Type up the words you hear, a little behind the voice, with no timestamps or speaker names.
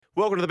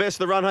Welcome to the best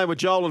of the run home with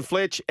Joel and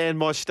Fletch. And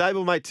my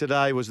stablemate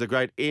today was the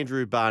great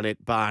Andrew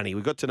Barnett, Barney.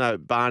 We got to know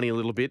Barney a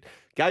little bit.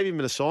 Gave him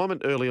an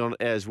assignment early on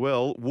as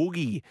well.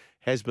 Woogie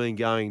has been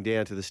going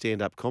down to the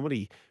stand-up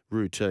comedy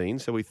routine,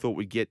 so we thought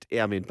we'd get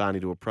our man Barney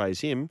to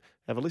appraise him.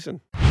 Have a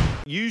listen.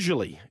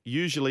 Usually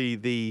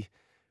the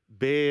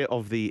bear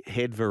of the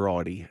head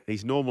variety.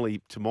 He's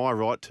normally to my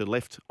right, to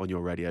left on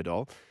your radio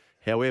dial.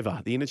 However,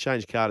 the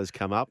interchange card has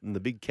come up, and the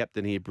big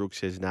captain here, Brooks,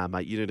 says, nah,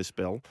 mate, you need a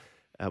spell.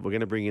 We're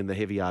going to bring in the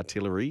heavy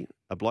artillery,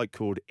 a bloke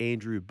called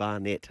Andrew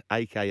Barnett,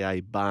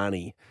 a.k.a.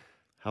 Barney.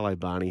 Hello,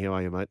 Barney. How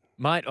are you, mate?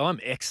 Mate, I'm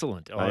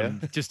excellent.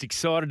 I'm just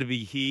excited to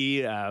be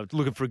here,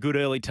 looking for a good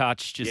early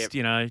touch, just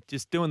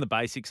doing the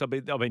basics. I've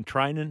been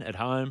training at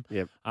home,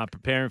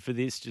 preparing for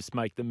this, just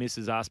make the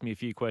missus ask me a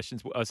few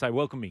questions. I say,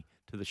 welcome me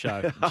to the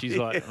show. And she's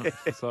like,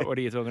 what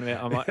are you talking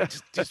about? I'm like,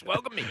 just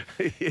welcome me.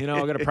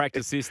 I've got to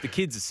practice this. The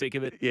kids are sick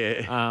of it.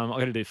 Yeah. I've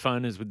got to do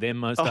phoners with them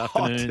most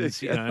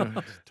afternoons,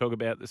 talk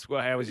about the school.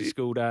 How was your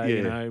school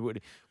day? Yeah.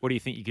 What do you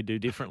think you could do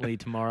differently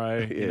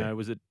tomorrow?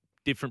 Was it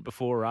different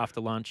before or after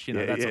lunch,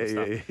 that sort of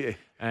stuff. Yeah.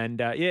 And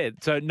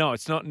so no,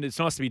 it's not. It's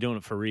nice to be doing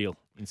it for real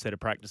instead of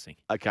practicing.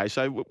 Okay,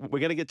 so we're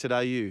going to get to know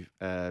you,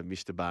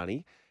 Mr.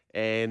 Barney,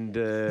 and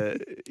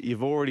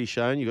you've already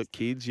shown you've got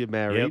kids, you're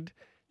married.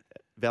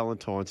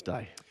 Valentine's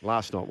Day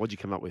last night. What'd you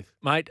come up with,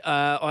 mate?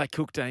 I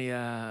cooked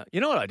a. You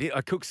know what I did?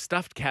 I cooked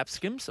stuffed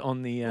capsicums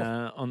on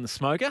the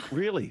smoker.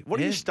 Really? What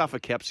do you stuff a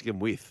capsicum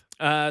with?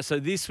 So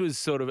this was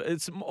sort of.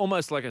 It's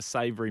almost like a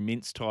savoury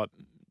mince type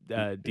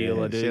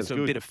deal. I do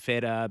so a bit of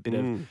feta, a bit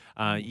of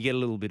you get a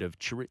little bit of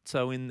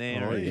chorizo in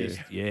there. Oh, it's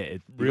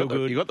real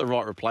good. You got the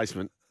right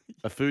replacement.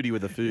 A foodie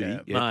with a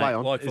foodie. Yeah, play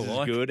on. This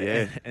is good.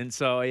 Yeah. And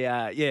so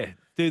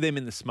do them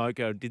in the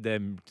smoker. Did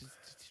them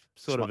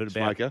sort of at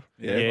about smoker.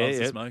 Loves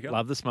the smoker.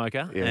 Love the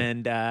smoker. Yeah.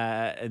 And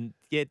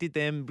did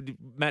them,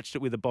 matched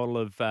it with a bottle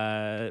of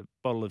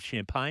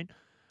champagne.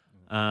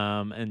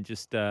 And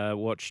just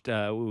watched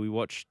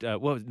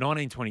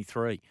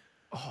 1923.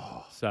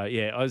 Oh. So,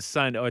 I was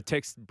saying, I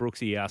texted Brooksy,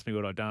 he asked me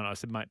what I'd done. I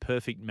said, mate,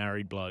 perfect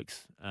married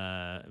blokes,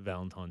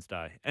 Valentine's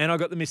Day. And I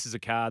got the missus a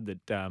card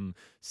that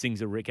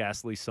sings a Rick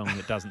Astley song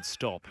that doesn't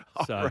stop.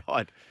 So,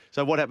 right.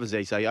 So what happens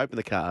there? So you open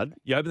the card.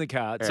 Yeah.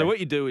 So what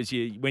you do is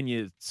when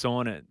you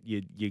sign it,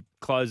 you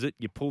close it,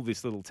 you pull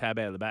this little tab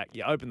out of the back,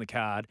 you open the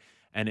card,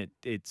 and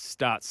it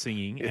starts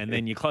singing, and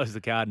then you close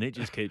the card, and it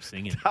just keeps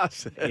singing.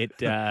 Does it?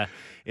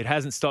 It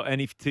hasn't stopped.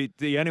 And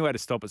the only way to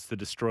stop it's to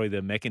destroy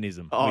the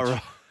mechanism. Oh, which,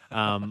 right.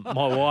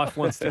 My wife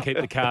wants to keep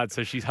the card,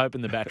 so she's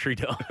hoping the battery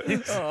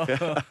dies.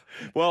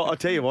 Well, I'll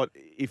tell you what,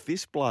 if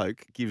this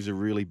bloke gives a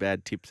really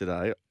bad tip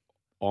today,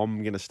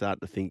 I'm going to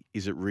start to think,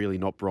 is it really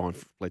not Brian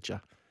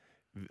Fletcher?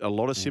 A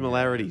lot of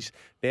similarities.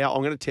 Now,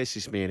 I'm going to test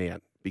this man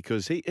out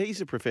because he's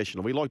a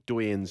professional. We like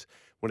doyens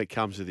when it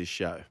comes to this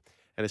show.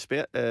 And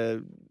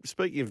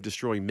speaking of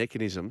destroying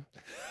mechanism,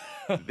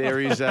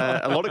 there is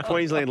a lot of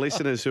Queensland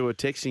listeners who are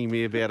texting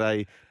me about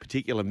a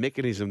particular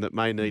mechanism that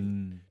may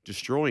need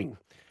destroying.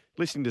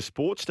 Listening to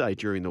Sports Day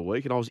during the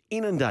week, and I was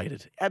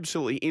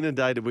absolutely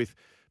inundated with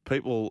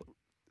people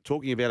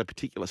talking about a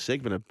particular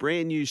segment, a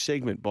brand new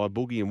segment by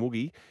Boogie and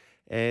Woogie.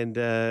 And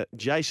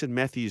Jason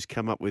Matthews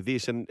come up with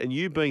this. And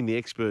you being the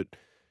expert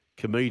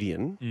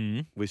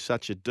comedian with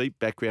such a deep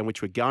background,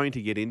 which we're going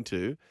to get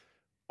into,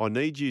 I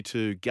need you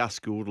to, Gus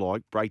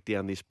Gould-like, break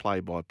down this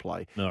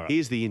play-by-play. All right.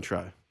 Here's the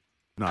intro.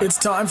 No. It's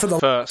time for the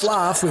First,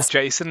 laugh with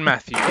Jason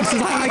Matthews. This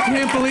is, I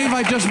can't believe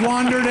I just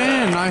wandered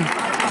in.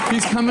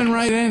 He's coming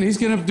right in. He's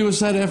going to do a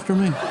set after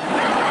me.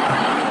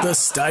 The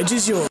stage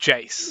is yours.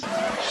 Jace.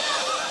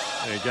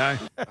 There you go.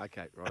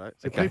 Okay, right.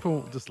 So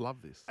people just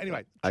love this.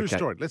 Anyway, true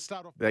story. Let's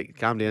start off.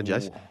 Calm down,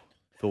 Jason.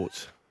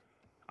 Thoughts?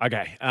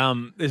 Okay,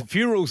 there's a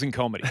few rules in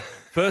comedy.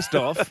 First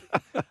off,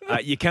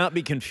 you can't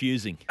be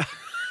confusing.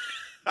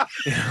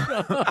 That's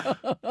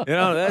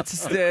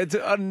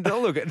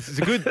look. It's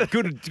a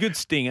good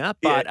stinger,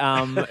 but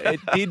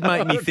it did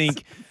make me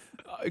think.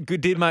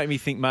 It did make me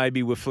think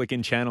maybe we're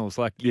flicking channels.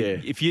 Like,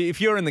 if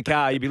you're in the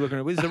car, you'd be looking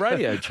at, is the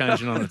radio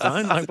changing on its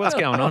own? Like, what's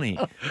going on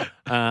here?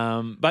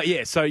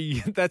 So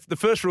that's the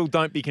first rule.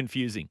 Don't be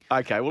confusing.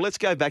 Okay, well, let's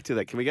go back to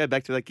that. Can we go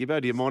back to that,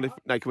 Gibbo? Do you mind?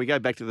 Can we go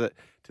back to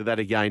that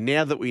again?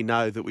 Now that we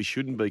know that we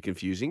shouldn't be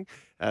confusing,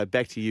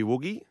 back to you,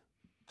 Woogie.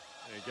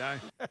 There you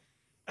go.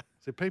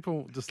 So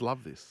people just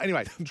love this.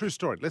 Anyway, true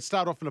story. Let's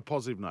start off on a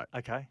positive note.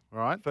 Okay. All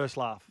right? First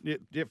laugh. Yeah,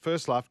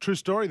 first laugh. True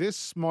story,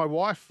 this. My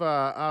wife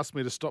asked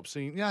me to stop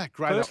singing. Yeah,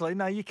 great. Firstly,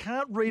 no, you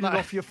can't read it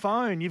off your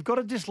phone. You've got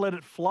to just let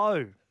it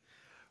flow.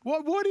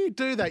 Why do you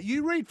do that?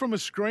 You read from a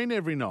screen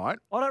every night.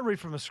 I don't read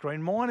from a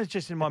screen. Mine is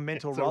just in my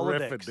mental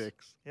Rolodex. Rolodex.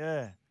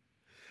 Yeah.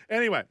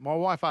 Anyway, my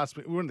wife asked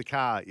me, we were in the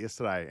car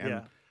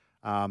yesterday,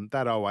 and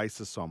that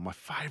Oasis song, my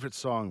favourite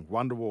song,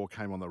 Wonderwall,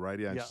 came on the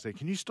radio, and she said,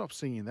 can you stop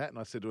singing that? And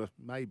I said to her,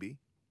 maybe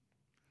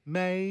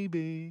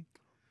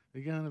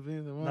you're going to be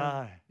the one.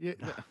 No. Yeah.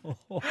 No.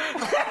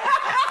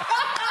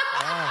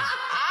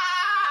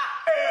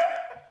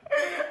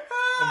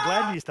 I'm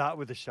glad you start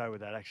with the show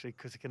with that, actually,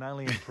 because it can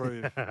only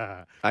improve.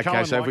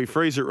 Okay, so if we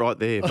freeze it right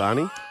there,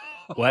 Barney.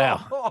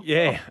 Wow.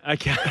 Yeah.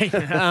 Okay.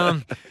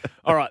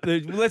 All right.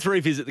 Let's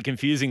revisit the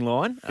confusing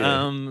line.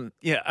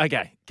 Yeah.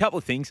 Okay. Couple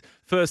of things.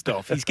 First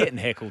off, he's getting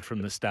heckled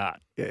from the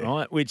start,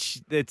 right?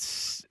 Which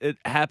it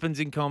happens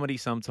in comedy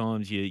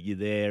sometimes. You're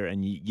there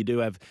and you do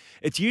have.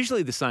 It's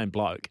usually the same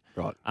bloke.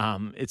 Right.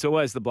 It's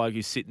always the bloke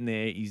who's sitting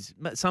there. He's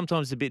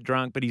sometimes a bit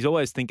drunk, but he's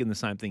always thinking the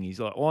same thing.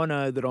 He's like, I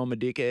know that I'm a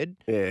dickhead.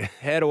 Yeah.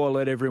 How do I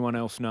let everyone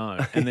else know?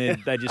 And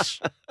then they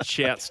just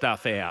shout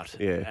stuff out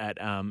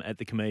at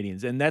the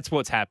comedians, and that's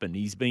what's happened.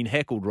 He's been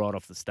heckled right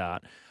off the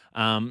start.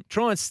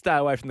 Try and stay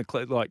away from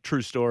the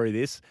true story.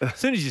 This as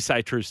soon as you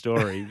say true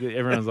story,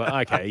 everyone's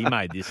like, okay, he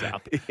made this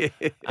up.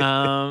 The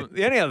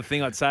only other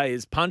thing I'd say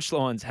is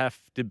punchlines have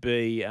to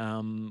be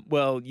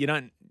well, you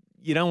don't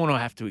want to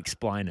have to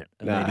explain it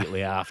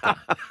immediately after.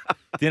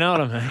 Do you know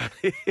what I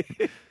mean?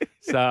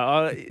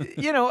 So,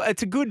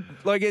 it's a good,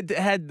 it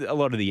had a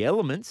lot of the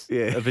elements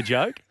of a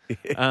joke.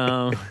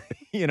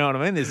 You know what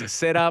I mean? There's a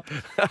setup,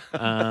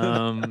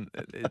 not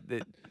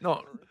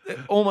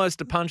almost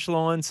a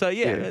punchline. So,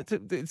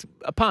 it's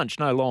a punch,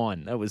 no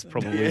line. That was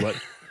probably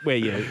where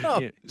you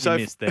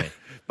missed there.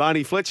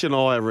 Barney, Fletcher and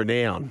I are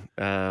renowned,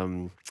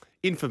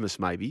 infamous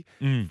maybe,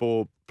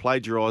 for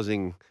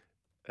plagiarising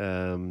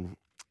stablemate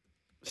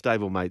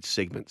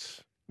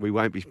segments. We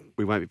won't be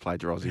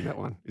plagiarising that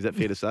one. Is that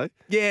fair to say?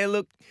 Yeah,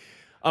 look,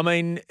 I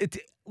mean, it's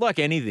like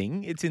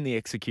anything, it's in the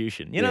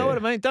execution. You know what I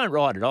mean? Don't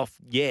write it off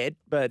yet,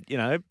 but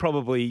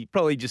probably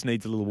just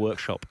needs a little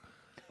workshop.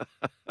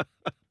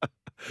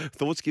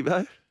 Thoughts,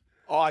 Gibbo?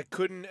 I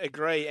couldn't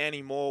agree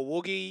any more.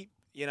 Woogie,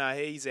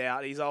 he's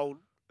out. He's old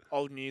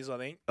news, I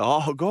think.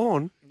 Oh,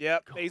 gone.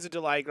 Yep, he's a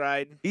delay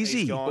grade. Is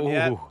he's he? Gone.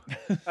 Yep.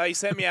 He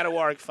sent me out of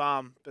Warwick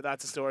Farm, but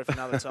that's a story for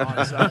another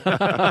time. So.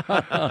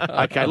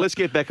 Okay, let's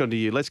get back onto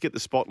you. Let's get the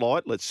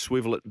spotlight. Let's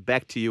swivel it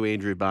back to you,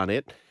 Andrew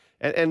Barnett.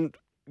 And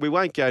we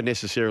won't go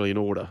necessarily in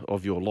order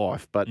of your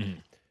life, but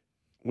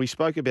we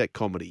spoke about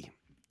comedy.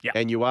 Yep.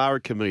 And you are a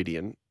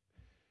comedian.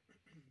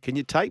 Can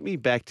you take me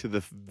back to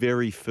the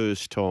very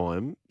first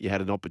time you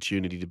had an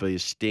opportunity to be a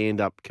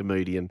stand-up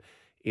comedian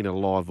in a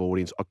live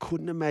audience? I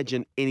couldn't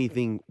imagine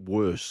anything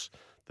worse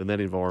than that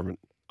environment.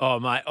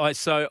 Oh, mate. I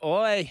thought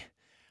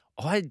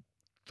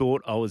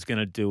I was going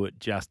to do it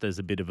just as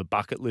a bit of a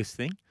bucket list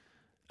thing.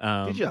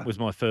 Did you? Was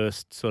my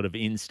first sort of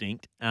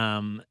instinct.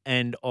 So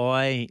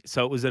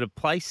it was at a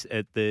place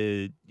at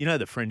the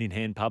Friend in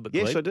Hand pub at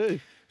Yes, Glebe. I do.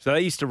 So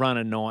they used to run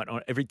a night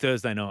every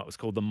Thursday night. It was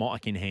called the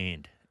Mic in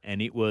Hand. And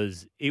it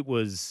was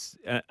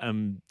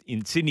in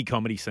Sydney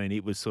comedy scene,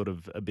 it was sort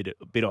of a bit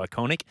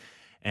iconic.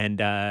 And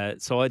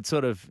so I'd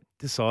sort of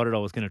decided I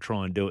was going to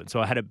try and do it.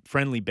 So I had a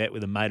friendly bet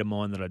with a mate of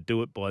mine that I'd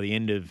do it by the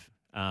end of,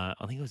 I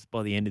think it was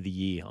by the end of the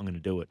year, I'm going to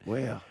do it.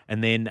 Wow.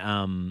 And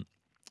then,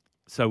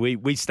 so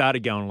we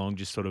started going along,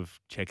 just sort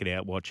of check it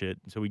out, watch it.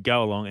 So we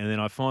go along, and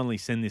then I finally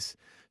send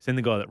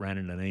the guy that ran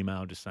it an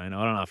email just saying,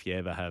 I don't know if you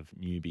ever have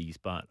newbies,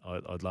 but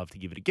I'd love to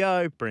give it a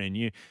go, brand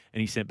new. And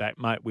he sent back,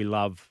 mate, we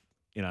love,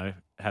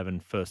 having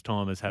first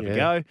timers have a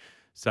go.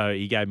 So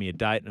he gave me a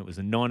date, and it was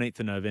the 19th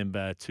of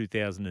November,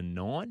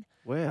 2009.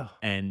 Wow.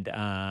 And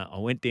I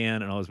went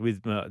down, and I was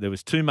with there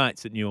was two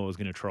mates that knew I was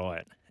going to try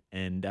it.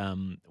 And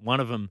one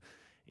of them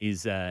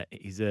is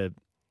he's a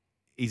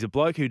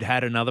bloke who'd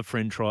had another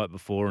friend try it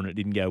before, and it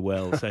didn't go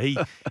well. So he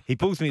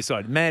pulls me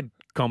aside, mad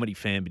comedy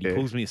fan, but he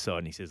pulls me aside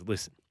and he says,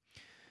 listen,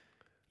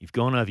 you've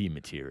gone over your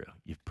material.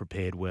 You've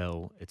prepared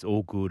well. It's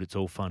all good. It's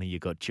all funny. You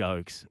got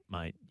jokes,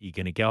 mate. You're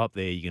going to go up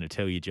there. You're going to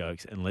tell your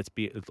jokes. And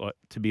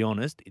to be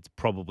honest, it's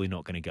probably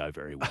not going to go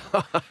very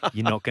well.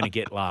 You're not going to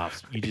get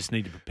laughs. You just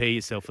need to prepare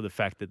yourself for the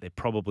fact that they're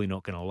probably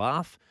not going to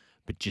laugh,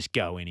 but just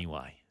go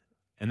anyway.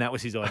 And that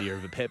was his idea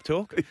of a pep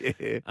talk.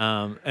 And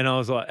I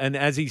was like, and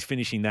as he's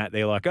finishing that,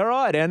 they're like, all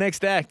right, our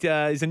next act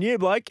is a new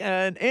bloke,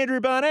 Andrew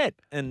Barnett.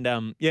 And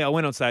I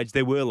went on stage.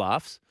 There were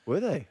laughs. Were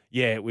they?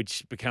 Yeah,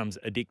 which becomes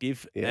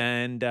addictive. Yeah.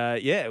 And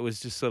it was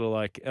just sort of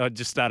like, I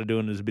just started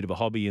doing it as a bit of a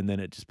hobby, and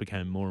then it just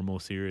became more and more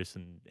serious,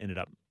 and ended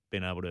up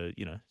being able to,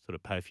 sort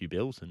of pay a few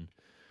bills and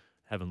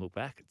haven't looked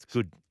back. It's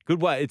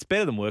good way. It's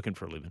better than working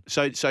for a living.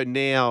 So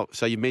now,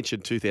 you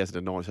mentioned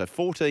 2009. So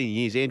 14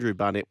 years, Andrew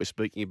Barnett we're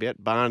speaking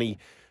about. Barney,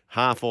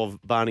 half of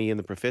Barney and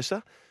the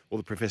Professor, or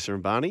the Professor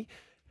and Barney.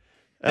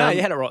 No,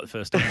 you had it right the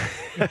first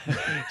time.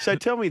 So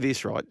tell me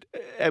this, right?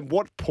 At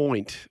what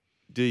point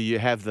do you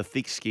have the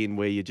thick skin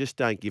where you just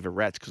don't give a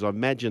rat's? Because I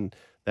imagine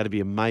that'd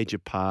be a major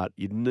part.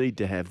 You'd need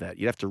to have that.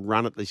 You'd have to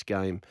run at this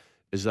game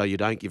as though you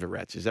don't give a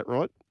rat's. Is that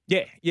right?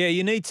 Yeah,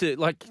 you need to,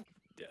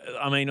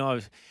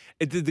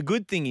 the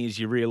good thing is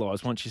you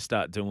realise once you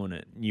start doing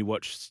it, and you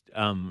watch,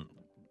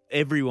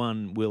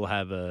 everyone will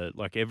have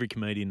every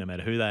comedian, no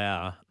matter who they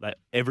are,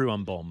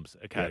 everyone bombs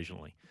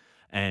occasionally. Yeah.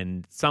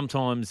 And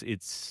sometimes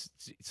it's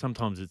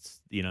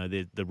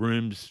the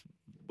room's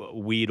a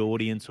weird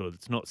audience, or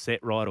it's not set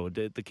right, or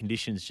the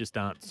conditions just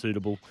aren't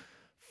suitable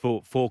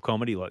for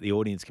comedy. Like the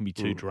audience can be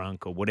too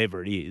drunk or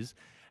whatever it is,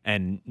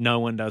 and no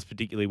one does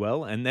particularly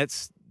well. And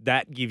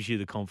that gives you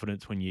the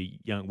confidence when you're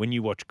young, when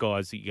you watch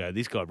guys that you go,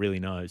 this guy really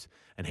knows,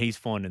 and he's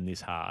finding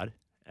this hard.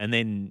 And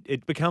then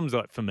it becomes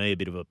like, for me, a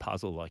bit of a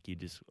puzzle. Like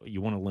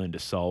you want to learn to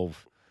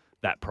solve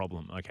that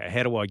problem. Okay,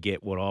 how do I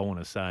get what I want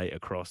to say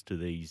across to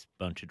these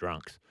bunch of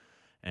drunks?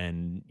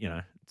 And,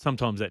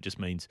 sometimes that just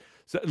means,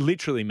 so it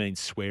literally means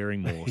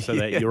swearing more so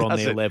that you're on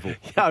their level.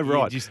 Yeah,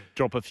 right. You just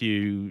drop a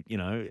few,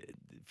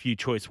 few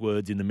choice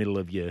words in the middle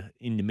of your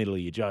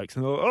jokes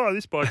and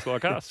this bloke's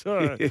like us.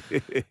 Oh.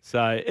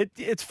 So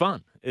it's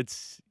fun.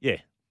 It's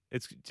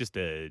just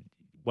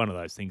one of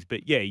those things.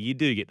 But yeah, you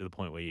do get to the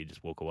point where you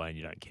just walk away and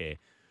you don't care.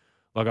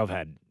 Like I've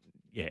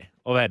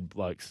had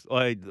blokes.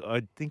 I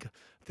think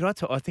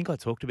I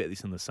talked about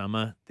this in the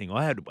summer thing.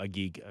 I had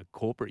a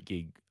corporate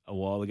gig a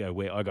while ago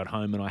where I got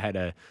home and I had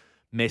a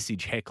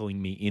message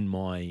heckling me in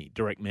my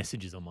direct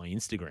messages on my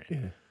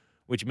Instagram,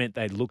 which meant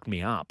they looked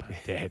me up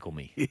to heckle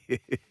me.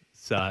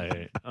 So,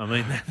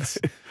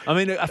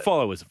 a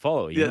follower's a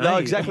follower. You know? No,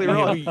 exactly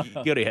right.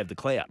 You got to have the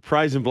clout.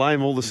 Praise and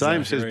blame all the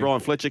same, says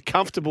Brian Fletcher.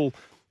 Comfortable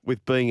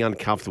with being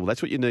uncomfortable.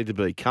 That's what you need to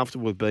be,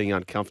 comfortable with being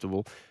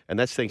uncomfortable. And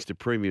that's thanks to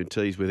premium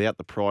teas without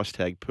the price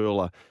tag,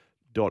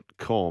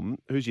 Perla.com.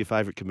 Who's your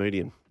favourite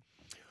comedian?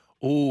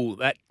 Oh,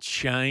 that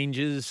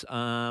changes.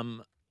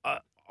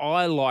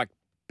 I like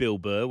Bill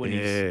Burr when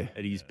he's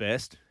at his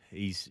best.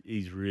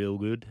 He's real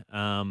good.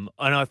 And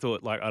I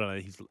thought, I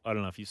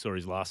don't know if you saw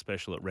his last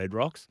special at Red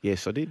Rocks.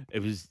 Yes, I did.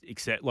 It was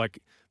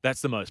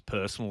that's the most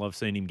personal I've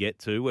seen him get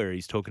to, where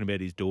he's talking about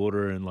his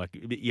daughter and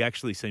he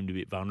actually seemed a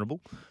bit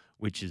vulnerable,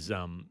 which is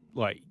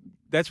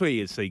that's where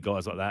you see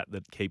guys like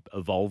that keep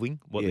evolving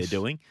what they're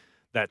doing.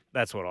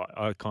 That's what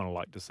I kind of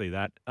like to see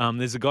that.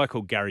 There's a guy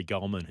called Gary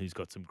Goldman who's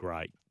got some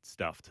great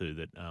stuff too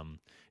that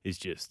is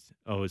just,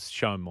 I was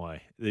showing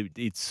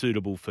it's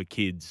suitable for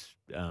kids,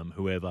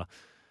 whoever.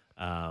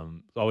 I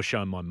was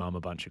showing my mum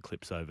a bunch of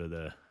clips over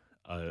the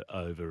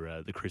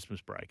Christmas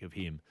break of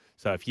him.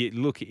 So if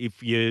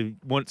you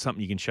want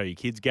something you can show your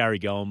kids, Gary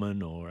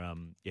Goldman or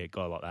a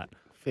guy like that.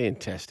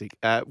 Fantastic.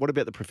 What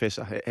about the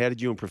Professor? How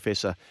did you and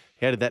Professor,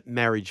 how did that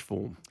marriage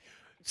form?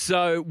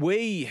 So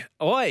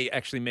I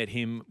actually met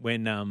him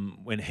when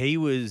he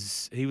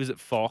was at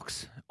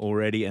Fox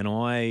already, and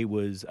I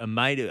was a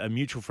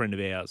mutual friend of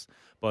ours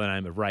by the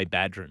name of Ray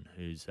Badron,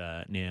 who's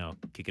now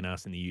kicking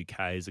ass in the UK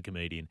as a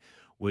comedian.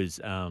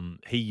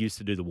 He used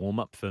to do the warm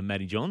up for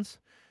Matty Johns,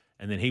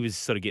 and then he was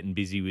sort of getting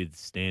busy with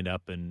stand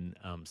up and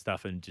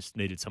stuff, and just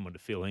needed someone to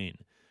fill in.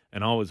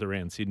 And I was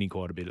around Sydney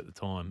quite a bit at the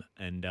time,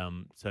 and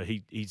so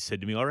he said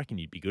to me, "I reckon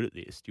you'd be good at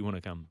this. Do you want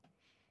to come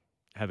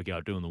have a go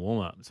at doing the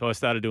warm-up?" So I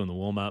started doing the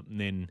warm-up, and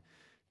then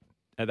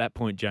at that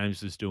point,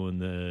 James was doing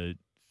the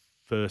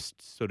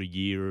first sort of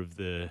year of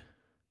the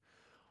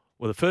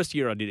first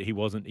year I did it, he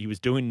was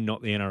doing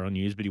not the NRL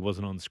News, but he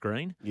wasn't on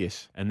screen.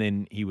 Yes. And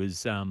then he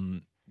was,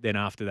 then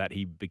after that,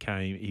 he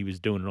was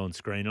doing it on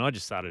screen, and I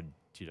just started,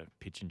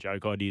 pitching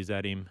joke ideas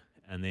at him.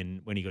 And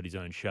then when he got his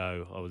own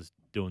show, I was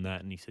doing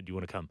that, and he said, "Do you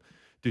want to come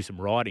do some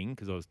writing?"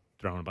 Because I was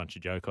throwing a bunch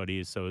of joke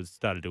ideas. So I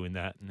started doing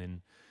that. And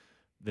then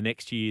the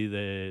next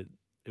year,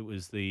 it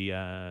was the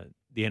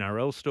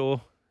NRL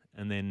store,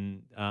 and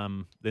then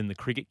the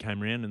cricket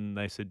came around, and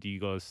they said, do you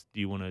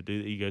want to do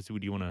that? He goes, "Do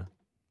you want to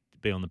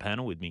be on the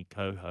panel with me,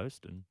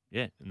 co-host?" And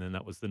and then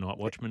that was the Night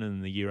Watchman,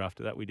 and the year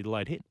after that we did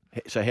Late Hit.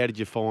 So how did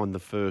you find the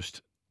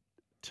first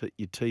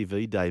your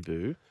TV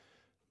debut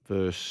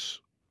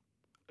versus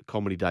a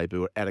comedy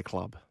debut at a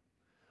club?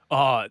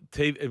 Oh,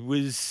 it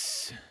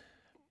was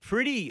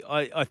pretty.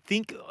 I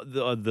think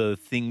the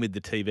thing with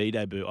the TV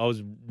debut, I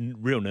was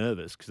real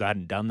nervous because I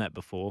hadn't done that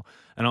before,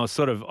 and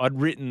I'd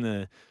written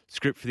the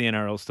script for the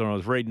NRL store. I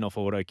was reading off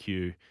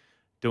AutoCue,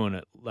 doing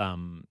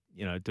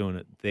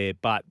it there.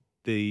 But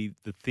the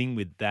thing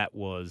with that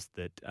was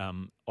that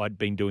I'd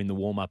been doing the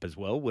warm up as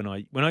well. When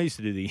I used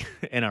to do the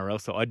NRL,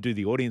 so I'd do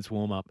the audience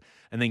warm up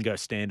and then go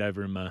stand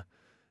over in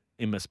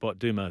my spot,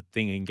 do my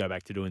thing, and go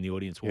back to doing the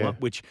audience warm up,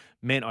 which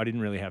meant I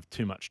didn't really have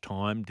too much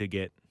time to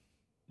get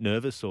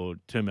nervous or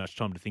too much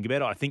time to think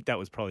about it. I think that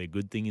was probably a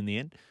good thing in the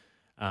end,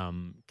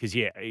 because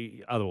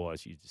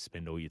otherwise you just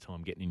spend all your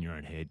time getting in your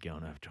own head,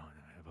 going over trying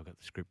to have I got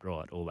the script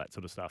right, all that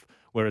sort of stuff.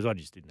 Whereas I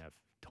just didn't have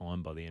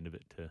time by the end of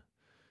it to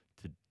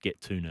get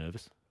too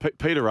nervous.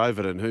 Peter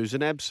Overton, who's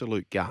an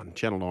absolute gun,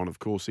 Channel 9, of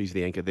course, he's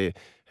the anchor there.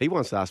 He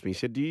once asked me, he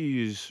said,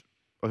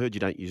 I heard you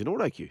don't use an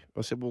AutoCue.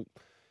 I said, well,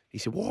 he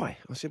said, why?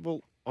 I said,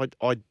 well,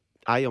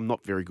 I'm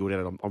not very good at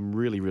it. I'm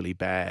really, really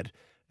bad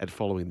at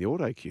following the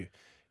AutoCue.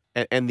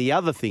 And the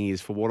other thing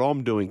is, for what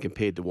I'm doing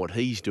compared to what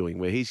he's doing,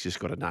 where he's just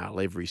got to nail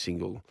every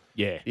single,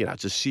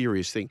 it's a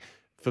serious thing.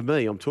 For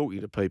me, I'm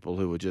talking to people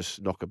who are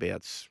just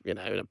knockabouts, in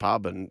a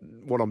pub, and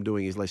what I'm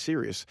doing is less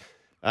serious.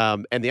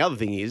 And the other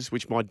thing is,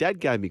 which my dad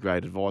gave me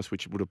great advice,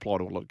 which would apply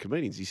to a lot of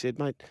comedians. He said,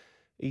 mate,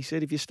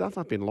 if you stuff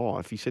up in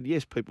life, he said,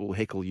 yes, people will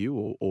heckle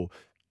you or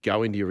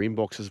go into your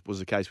inbox, as was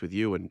the case with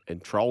you,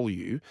 and troll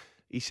you.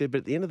 He said, but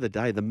at the end of the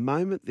day, the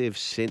moment they've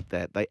sent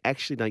that, they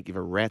actually don't give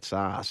a rat's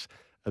ass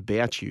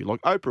about you.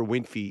 Like Oprah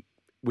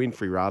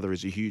Winfrey rather,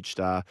 is a huge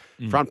star,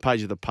 front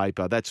page of the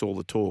paper, that's all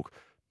the talk.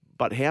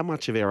 but how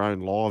much of our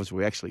own lives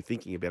we're actually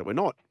thinking about it. We're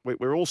not.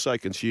 We're all so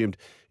consumed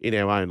in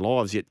our own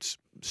lives, yet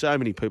so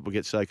many people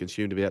get so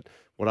consumed about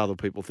what other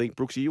people think.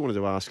 Brooksy, you wanted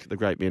to ask the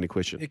great man a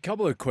question. A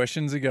couple of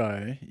questions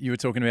ago, you were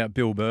talking about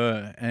Bill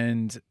Burr,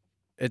 and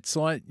it's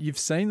like you've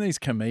seen these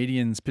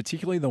comedians,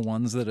 particularly the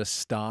ones that are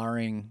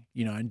starring,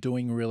 and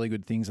doing really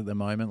good things at the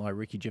moment, like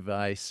Ricky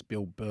Gervais,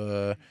 Bill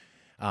Burr,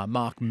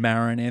 Mark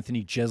Maron,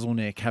 Anthony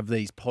Jeselnik, have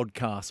these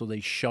podcasts or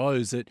these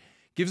shows that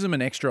gives them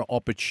an extra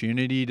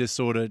opportunity to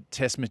sort of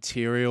test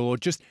material or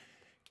just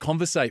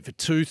conversate for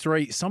 2,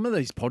 3. Some of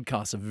these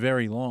podcasts are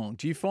very long.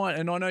 Do you find,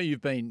 and I know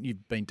you've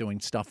been doing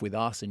stuff with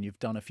us and you've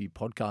done a few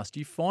podcasts, do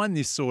you find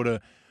this sort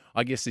of,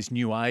 I guess, this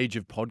new age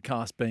of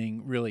podcast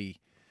being really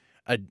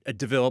a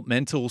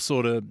developmental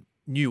sort of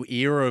new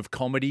era of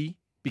comedy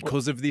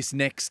because of this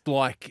next,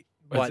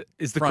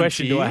 is the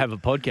question, do I have a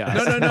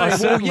podcast? No. I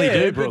certainly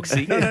do,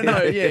 Brooksy.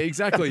 No. Yeah,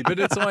 exactly. But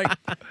it's like,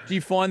 do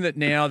you find that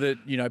now that,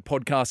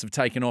 podcasts have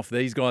taken off,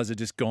 these guys have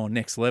just gone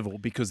next level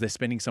because they're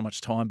spending so much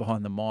time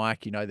behind the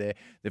mic?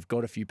 They've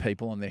got a few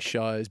people on their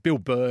shows. Bill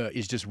Burr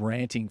is just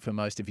ranting for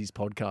most of his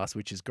podcasts,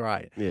 which is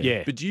great.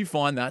 Yeah. But do you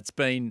find that's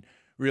been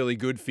really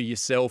good for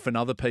yourself and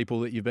other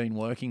people that you've been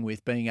working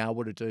with, being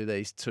able to do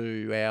these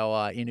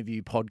 2-hour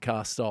interview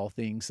podcast style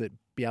things that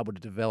be able to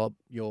develop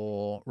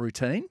your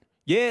routine?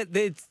 Yeah,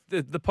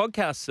 the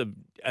podcasts are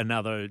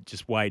another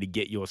just way to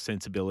get your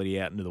sensibility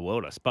out into the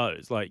world, I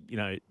suppose.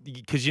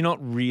 Because you're not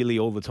really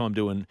all the time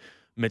doing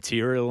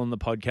material on the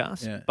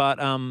podcast. Yeah.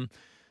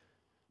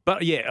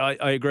 But yeah,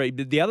 I agree.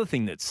 But the other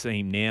thing that's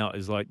seen now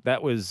is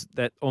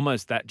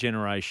that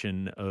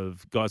generation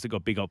of guys that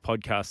got big old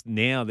podcasts.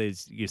 Now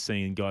you're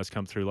seeing guys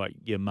come through like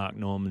your Mark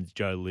Normans,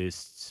 Joe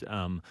Lists.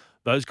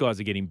 Those guys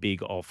are getting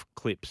big off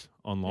clips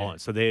online. Yeah.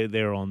 So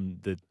they're on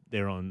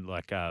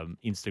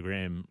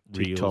Instagram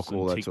Reels TikTok,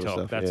 and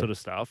TikTok, that sort of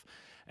stuff.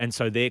 And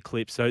so their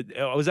clips. So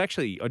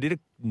I did a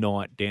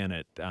night down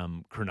at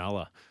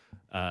Cronulla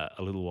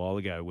a little while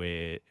ago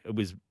where it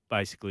was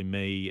basically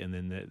me and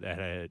then they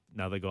had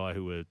another guy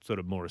who were sort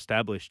of more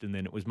established, and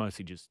then it was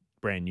mostly just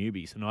brand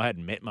newbies, and I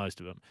hadn't met most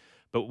of them.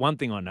 But one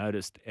thing I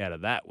noticed out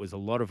of that was a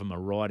lot of them are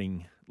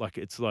writing,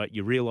 it's like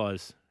you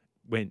realise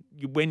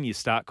when you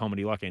start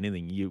comedy, like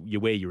anything, you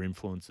wear your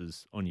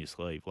influences on your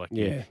sleeve.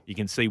 You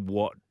can see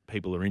what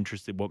people are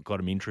interested, what got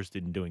them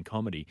interested in doing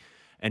comedy.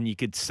 And you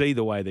could see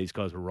the way these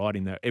guys were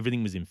writing that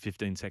everything was in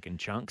 15-second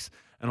chunks.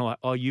 And I'm like,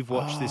 oh, you've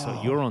watched this.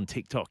 Oh, you're on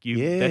TikTok.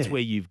 That's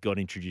where you've got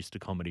introduced to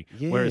comedy.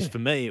 Yeah. Whereas for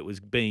me, it was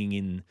being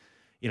in,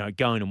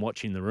 going and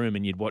watching the room,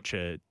 and you'd watch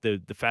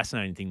the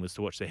fascinating thing was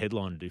to watch the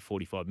headline and do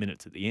 45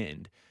 minutes at the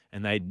end.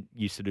 And they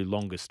used to do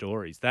longer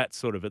stories. That's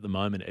sort of, at the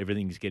moment,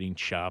 everything's getting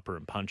sharper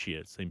and punchier.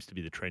 It seems to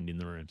be the trend in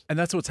the rooms. And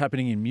that's what's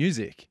happening in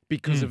music.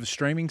 Because of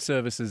streaming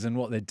services and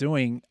what they're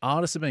doing,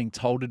 artists are being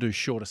told to do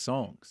shorter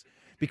songs.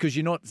 Because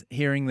you're not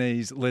hearing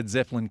these Led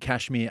Zeppelin,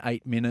 Kashmir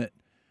 8-minute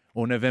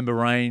or November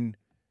Rain,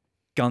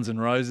 Guns N'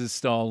 Roses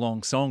style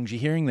long songs.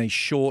 You're hearing these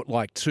short,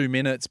 2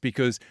 minutes,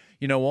 because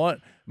you know what?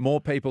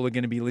 More people are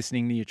going to be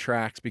listening to your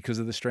tracks because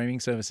of the streaming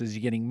services.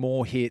 You're getting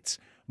more hits,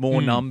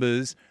 more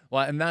numbers.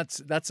 And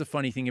that's a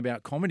funny thing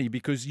about comedy,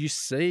 because you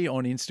see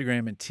on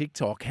Instagram and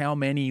TikTok how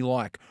many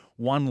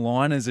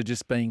one-liners are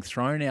just being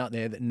thrown out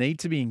there that need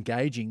to be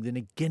engaging, that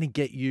are going to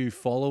get you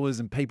followers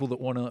and people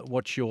that want to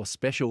watch your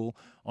special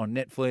on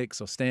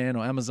Netflix or Stan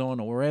or Amazon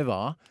or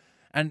wherever.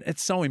 And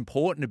it's so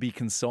important to be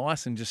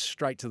concise and just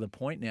straight to the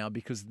point now,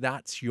 because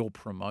that's your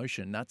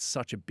promotion. That's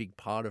such a big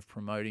part of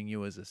promoting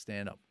you as a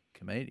stand-up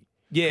comedian.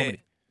 Yeah,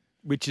 comedy.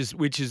 which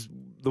is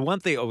the one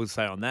thing I would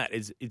say on that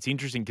is it's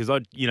interesting because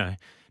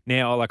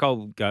now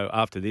I'll go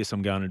after this.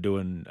 I'm going to do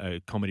a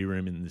comedy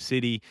room in the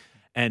city,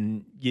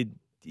 and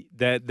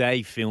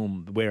they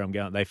film where I'm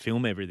going. They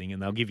film everything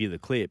and they'll give you the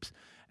clips.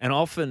 And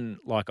often,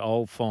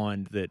 I'll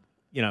find that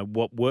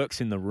what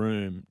works in the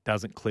room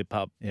doesn't clip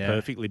up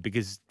perfectly,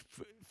 because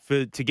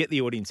to get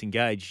the audience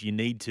engaged, you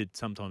need to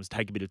sometimes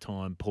take a bit of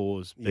time,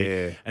 pause,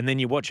 and then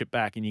you watch it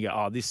back and you go,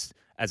 oh, this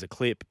as a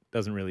clip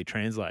doesn't really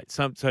translate.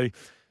 So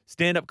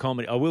stand-up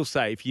comedy, I will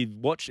say, if you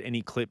watch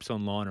any clips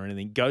online or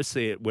anything, go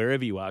see it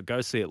wherever you are.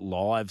 Go see it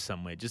live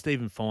somewhere. Just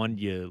even find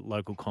your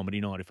local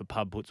comedy night if a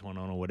pub puts one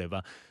on or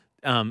whatever.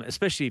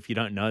 Especially if you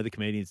don't know the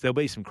comedians, there'll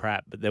be some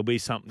crap, but there'll be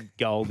something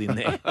gold in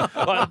there.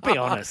 Be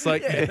honest,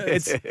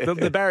 it's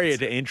the barrier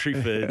to entry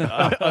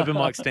for open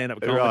mic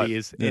stand-up comedy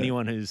is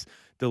anyone who's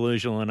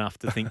delusional enough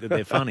to think that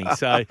they're funny.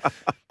 So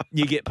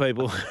you get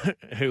people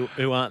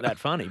who aren't that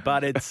funny,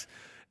 but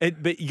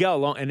but you go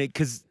along, and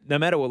because no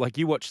matter what,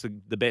 you watch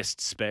the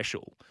best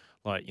special,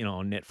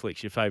 on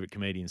Netflix, your favorite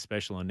comedian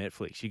special on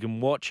Netflix, you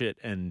can watch it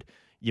and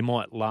you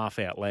might laugh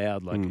out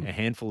loud a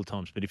handful of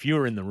times, but if you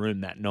were in the room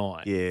that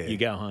night, you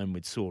go home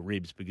with sore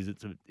ribs, because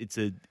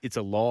it's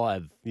a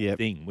live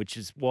thing, which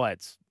is why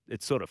it's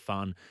sort of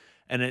fun,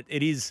 and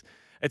it's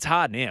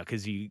hard now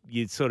because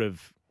you sort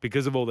of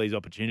because of all these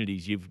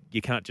opportunities, you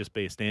can't just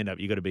be a stand-up.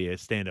 You got to be a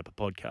stand-up, a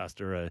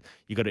podcaster.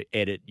 You got to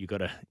edit. You got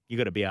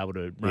to be able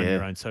to run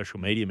your own social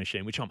media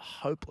machine, which I'm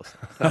hopeless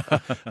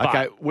at.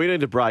 Okay, we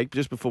need a break.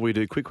 Just before we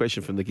do, quick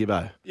question from the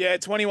Gibbo. Yeah,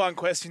 21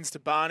 questions to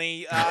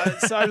Barney.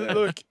 So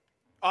look,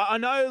 I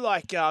know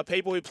like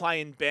people who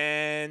play in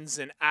bands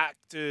and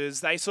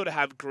actors, they sort of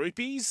have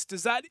groupies.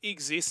 Does that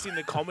exist in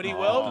the comedy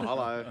world?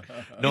 Hello.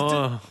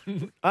 No,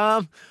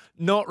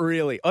 not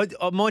really.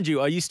 Mind you,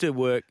 I used to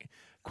work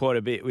quite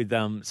a bit with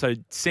so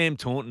Sam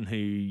Taunton, who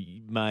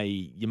you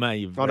may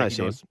have. I know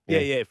Sam.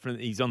 Yeah.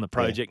 He's on the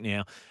project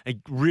now. A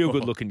real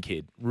good looking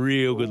kid,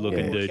 real good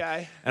looking dude.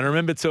 Okay. And I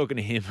remember talking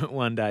to him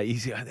one day.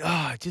 He's going,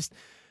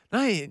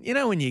 no, you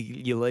know when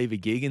you leave a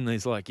gig and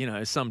there's like,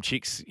 some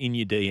chicks in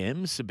your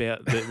DMs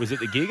about that was at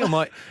the gig? I'm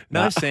like,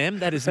 no, Sam,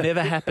 that has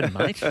never happened,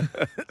 mate.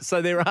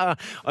 So there are,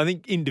 I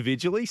think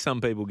individually, some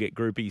people get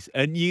groupies,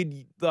 and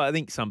I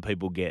think some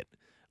people get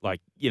like,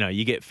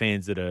 you get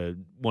fans that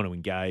want to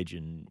engage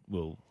and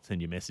will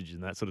send you messages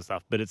and that sort of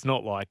stuff. But it's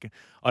not like,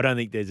 I don't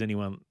think there's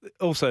anyone.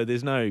 Also,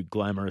 there's no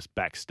glamorous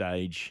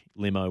backstage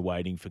limo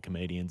waiting for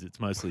comedians. It's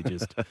mostly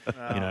just,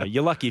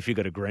 you're lucky if you've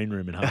got a green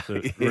room in half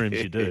the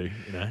rooms you do,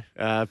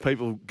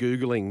 People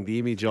Googling the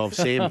image of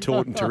Sam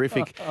Taunton,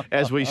 terrific,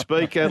 as we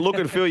speak. Look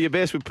and feel your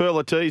best with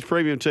Perla Tees,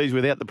 premium tees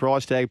without the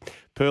price tag,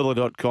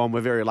 perla.com.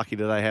 We're very lucky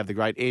today to have the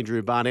great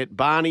Andrew Barnett.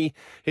 Barney,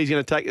 he's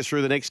going to take us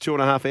through the next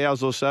 2.5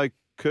 hours or so.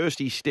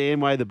 Kirsty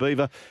Stanway, the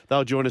Beaver,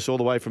 they'll join us all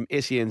the way from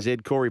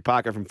SENZ, Corey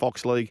Parker from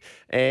Fox League,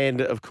 and,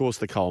 of course,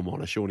 the coal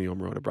miner, Shawnee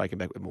Omra, to breaking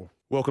back with more.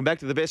 Welcome back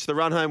to the Best of the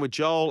Run Home with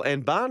Joel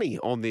and Barney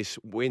on this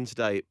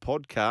Wednesday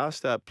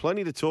podcast.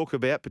 Plenty to talk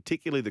about,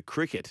 particularly the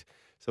cricket.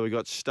 So we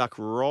got stuck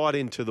right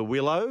into the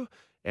willow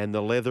and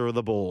the leather of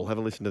the ball. Have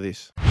a listen to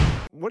this.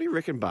 What do you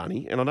reckon,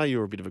 Barney? And I know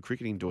you're a bit of a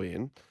cricketing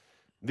doyen.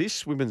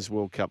 This Women's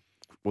World Cup,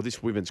 or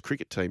this women's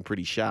cricket team,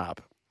 pretty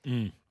sharp.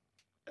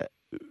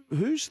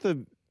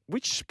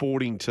 Which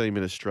sporting team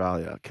in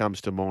Australia comes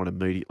to mind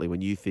immediately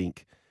when you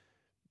think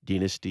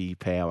dynasty,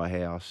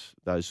 powerhouse,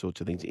 those sorts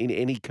of things, in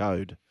any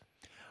code?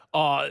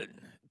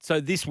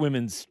 So this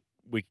women's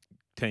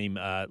team,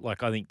 I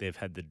think they've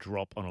had the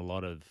drop on a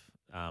lot of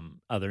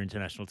other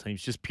international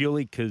teams, just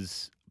purely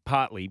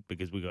partly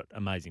because we've got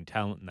amazing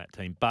talent in that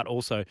team, but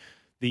also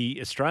the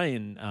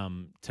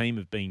Australian team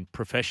have been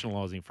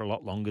professionalising for a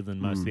lot longer than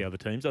most of the other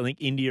teams. I think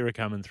India are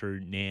coming through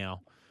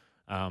now.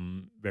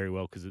 Very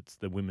well, because it's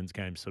the women's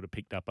game sort of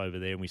picked up over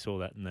there, and we saw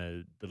that in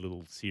the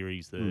little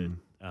series the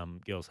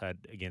girls had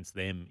against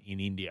them in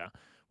India,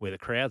 where the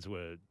crowds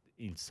were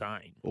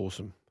insane.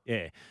 Awesome.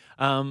 Yeah.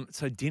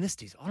 So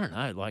dynasties, I don't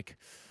know. Like,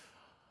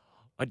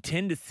 I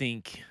tend to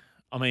think.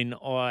 I mean,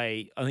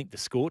 I think the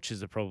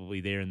Scorchers are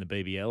probably there in the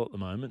BBL at the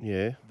moment.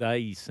 Yeah.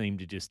 They seem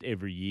to just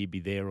every year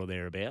be there or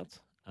thereabouts.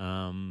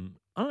 I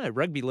don't know.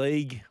 Rugby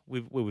league,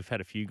 we've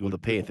had a few good. Well, the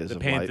Panthers. The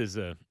Panthers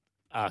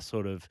are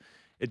sort of.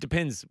 It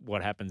depends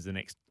what happens the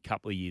next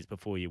couple of years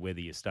before whether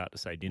you start to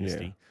say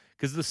dynasty.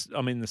 Because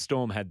the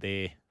Storm had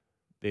their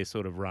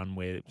sort of run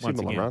where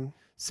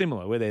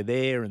similar where they're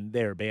there and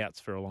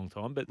thereabouts for a long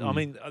time. But I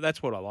mean,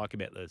 that's what I like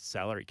about the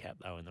salary cap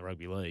though in the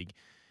rugby league.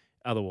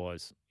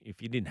 Otherwise,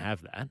 if you didn't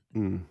have that,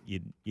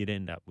 you'd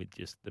end up with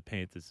just the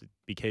Panthers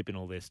be keeping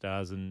all their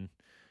stars, and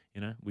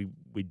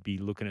we'd be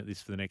looking at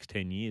this for the next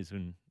 10 years,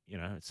 and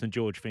St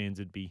George fans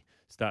would be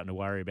starting to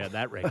worry about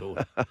that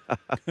record.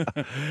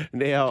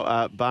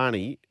 Now,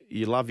 Barney,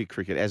 you love your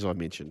cricket, as I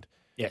mentioned.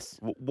 Yes.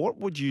 What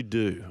would you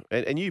do?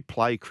 And you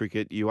play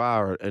cricket. You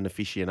are an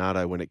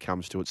aficionado when it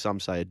comes to it. Some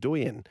say a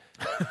doyen.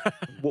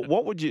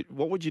 What would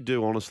you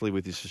do, honestly,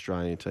 with this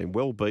Australian team?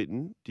 Well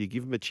beaten. Do you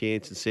give them a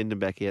chance and send them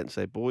back out and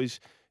say, boys,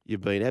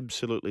 you've been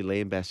absolutely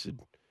lambasted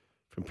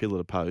from pillar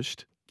to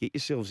post. Get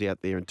yourselves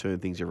out there and turn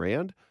things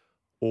around.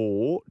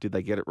 Or did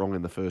they get it wrong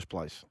in the first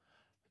place?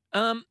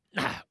 I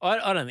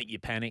don't think you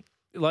panic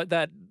like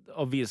that.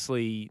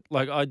 Obviously,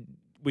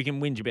 we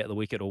can whinge about the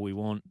wicket all we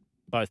want.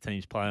 Both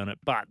teams play on it,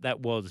 but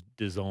that was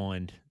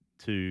designed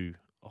to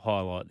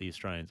highlight the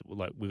Australians.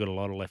 Like, we've got a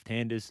lot of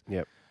left-handers.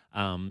 Yep.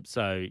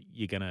 So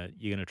you're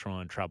gonna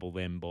try and trouble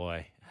them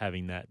by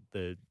having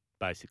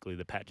basically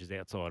the patches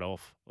outside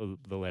off, or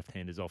the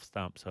left-handers off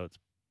stump, so it's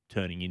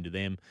turning into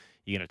them.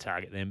 You're gonna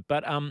target them,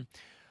 but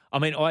I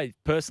mean, I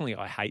personally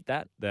hate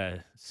that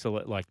that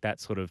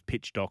sort of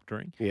pitch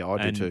doctoring. Yeah,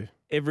 I do too.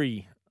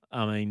 The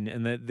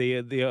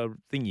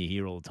thing you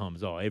hear all the time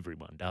is,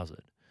 everyone does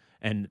it.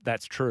 And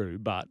that's true,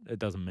 but it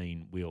doesn't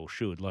mean we all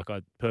should. Like,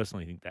 I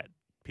personally think that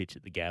pitch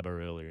at the Gabba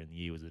earlier in the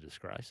year was a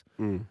disgrace.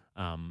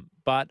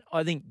 But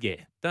I think,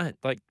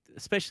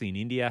 especially in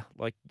India,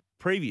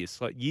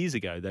 years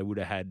ago, they would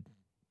have had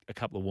a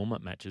couple of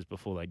warm-up matches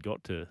before they'd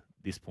got to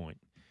this point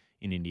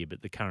in India,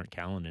 but the current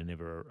calendar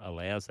never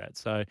allows that.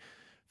 So,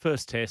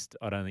 first test,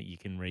 I don't think you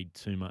can read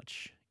too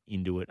much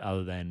into it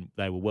other than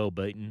they were well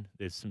beaten.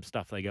 There's some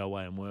stuff they go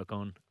away and work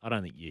on. I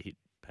don't think you hit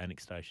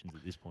panic stations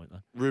at this point, though.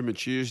 Rumour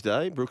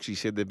Tuesday, Brooksy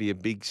said there'd be a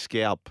big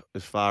scalp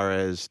as far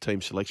as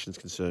team selection's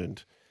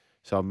concerned.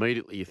 So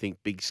immediately you think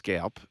big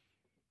scalp,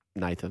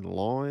 Nathan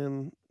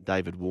Lyon,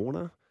 David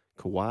Warner,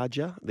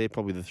 Khawaja. They're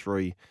probably the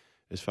three,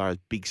 as far as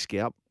big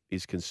scalp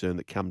is concerned,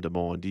 that come to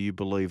mind. Do you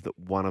believe that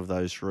one of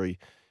those three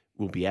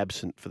will be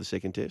absent for the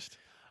second test?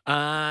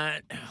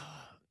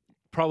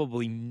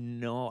 Probably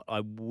not.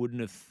 I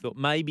wouldn't have thought.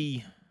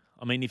 Maybe,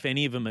 I mean, if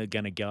any of them are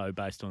going to go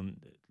based on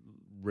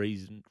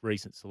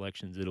recent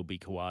selections, it'll be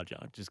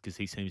Khawaja, just because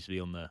he seems to be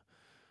on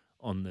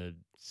the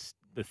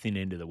thin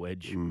end of the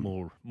wedge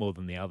more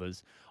than the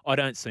others. I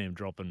don't see him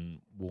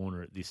dropping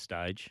Warner at this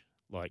stage.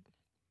 Like,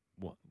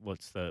 why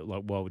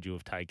would you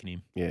have taken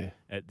him? Yeah.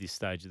 At this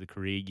stage of the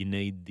career, you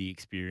need the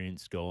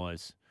experienced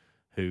guys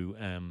who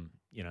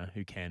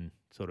who can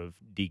sort of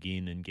dig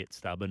in and get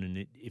stubborn.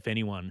 And if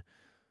anyone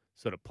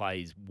sort of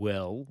plays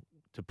well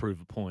to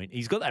prove a point,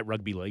 he's got that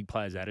rugby league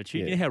player's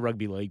attitude. Yeah. You know how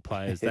rugby league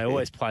players, they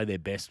always play their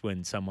best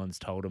when someone's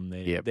told them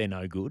they're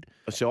no good.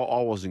 So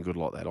I wasn't good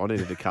like that. I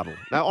needed to cuddle.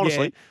 No,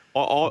 honestly,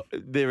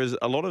 there is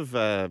a lot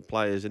of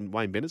players, and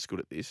Wayne Bennett's good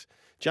at this.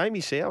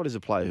 Jamie Soward is a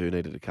player who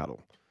needed to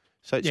cuddle.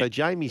 So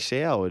Jamie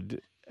Soward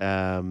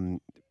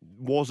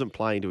wasn't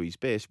playing to his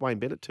best. Wayne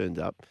Bennett turned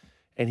up,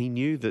 and he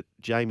knew that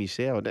Jamie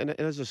Soward, and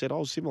as I said, I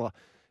was similar.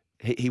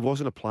 He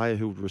wasn't a player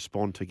who would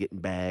respond to getting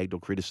bagged or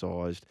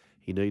criticised.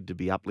 He needed to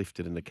be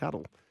uplifted in the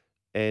cuddle.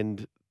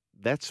 And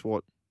that's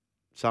what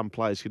some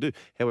players could do.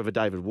 However,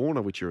 David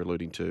Warner, which you're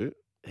alluding to,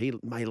 he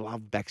may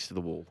love backs to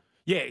the wall.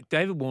 Yeah,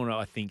 David Warner,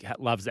 I think,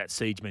 loves that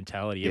siege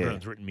mentality.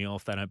 Everyone's written me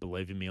off. They don't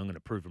believe in me. I'm going to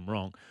prove them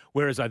wrong.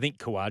 Whereas I think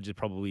Khawaja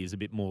probably is a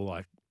bit more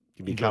like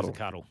enjoys a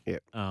cuddle. Yeah.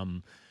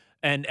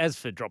 And as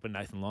for dropping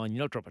Nathan Lyon,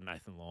 you're not dropping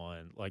Nathan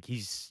Lyon. Like,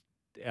 he's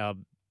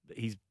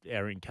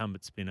our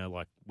incumbent spinner,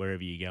 like,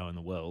 wherever you go in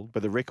the world.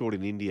 But the record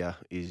in India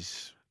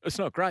is... It's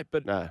not great,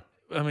 but... No.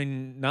 I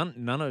mean,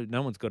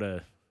 no one's got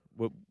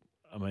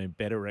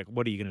better record.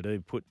 What are you going to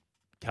do? Put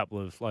a couple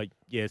of,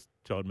 yes,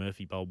 Todd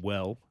Murphy bowled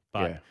well,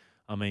 but,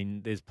 I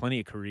mean, there's plenty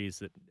of careers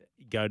that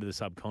go to the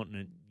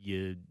subcontinent,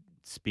 you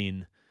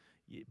spin,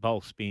 you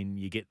bowl spin,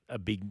 you get a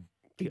big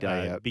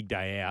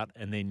day out,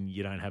 and then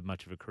you don't have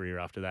much of a career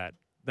after that.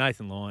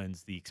 Nathan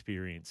Lyon's the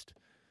experienced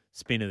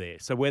spinner there.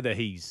 So whether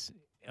he's,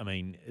 I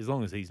mean, as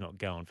long as he's not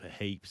going for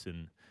heaps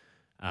and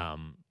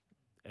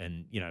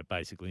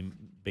basically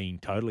being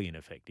totally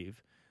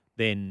ineffective,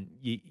 then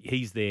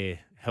he's there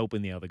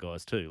helping the other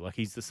guys too. Like,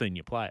 he's the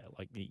senior player,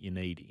 like you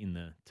need in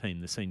the team,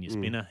 the senior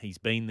spinner. He's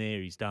been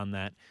there, he's done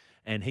that,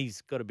 and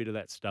he's got a bit of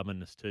that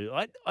stubbornness too.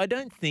 I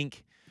don't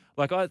think,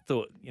 like, I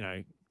thought,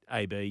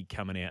 AB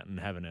coming out and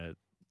having a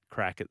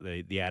crack at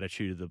the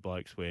attitude of the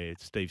blokes where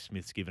Steve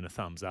Smith's given a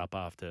thumbs up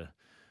after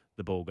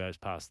the ball goes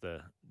past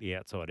the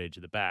outside edge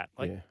of the bat.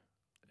 Like,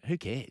 who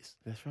cares?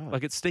 That's right.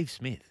 Like, it's Steve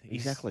Smith.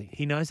 Exactly.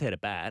 He knows how to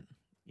bat.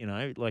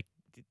 Like,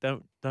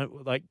 don't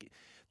like.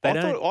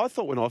 I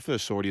thought when I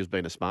first saw it, he was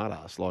being a smart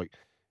ass, like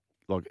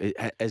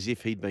as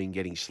if he'd been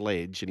getting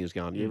sledged and he was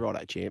going, "Yeah,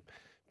 righto, champ,"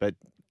 but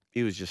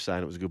he was just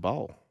saying it was a good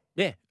bowl.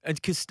 Yeah, and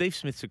because Steve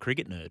Smith's a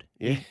cricket nerd,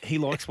 he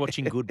likes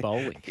watching good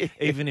bowling,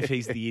 even if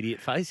he's the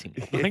idiot facing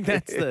it. Like,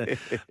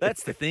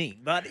 that's the thing.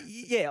 But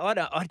yeah,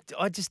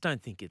 I just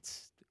don't think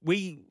it's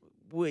we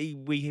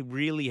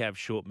really have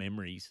short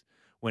memories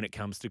when it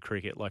comes to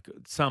cricket. Like,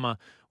 summer,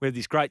 we have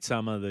this great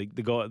summer.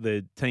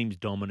 The team's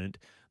dominant.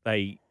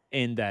 They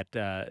end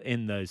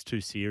those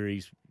two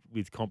series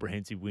with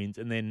comprehensive wins,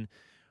 and then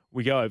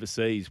we go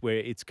overseas where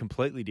it's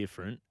completely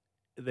different.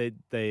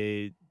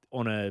 They're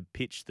on a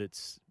pitch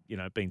that's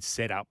been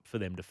set up for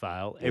them to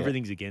fail. Yeah.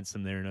 Everything's against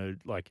them.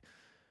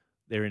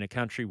 They're in a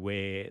country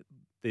where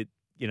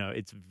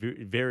it's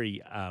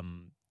very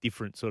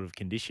different sort of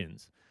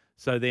conditions.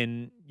 So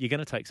then you're going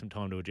to take some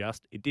time to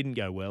adjust. It didn't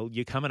go well.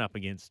 You're coming up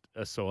against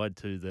a side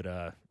too that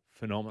are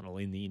phenomenal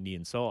in the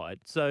Indian side.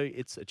 So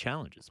it's a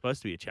challenge. It's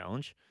supposed to be a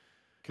challenge.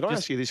 Can I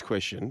ask you this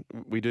question?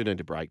 We do need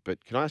to break,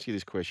 but can I ask you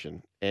this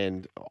question?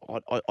 And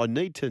I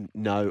need to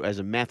know, as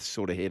a maths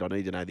sort of head, I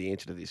need to know the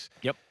answer to this.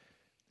 Yep.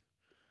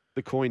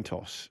 The coin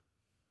toss.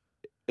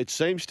 It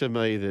seems to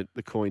me that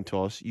the coin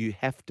toss, you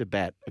have to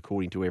bat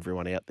according to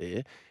everyone out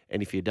there.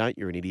 And if you don't,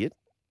 you're an idiot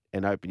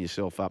and open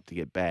yourself up to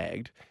get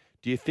bagged.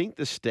 Do you think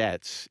the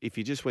stats, if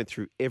you just went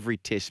through every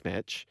test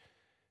match,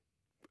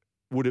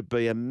 would it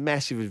be a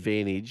massive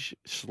advantage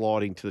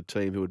sliding to the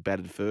team who had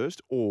batted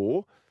first,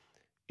 or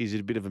is it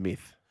a bit of a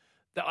myth?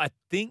 I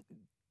think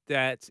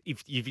that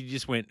if you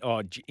just went,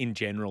 in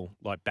general,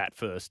 like bat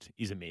first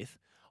is a myth.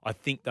 I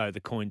think, though,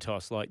 the coin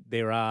toss, like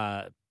there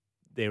are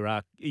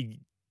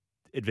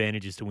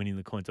advantages to winning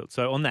the coin toss.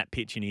 So on that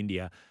pitch in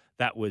India,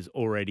 that was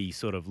already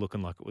sort of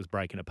looking like it was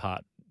breaking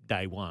apart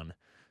day one.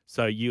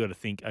 So you got to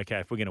think, okay,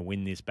 if we're going to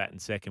win this bat in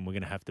second, we're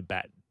going to have to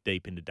bat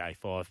deep into day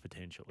 5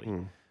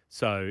 potentially.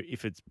 So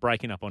if it's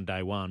breaking up on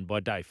day 1, by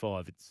day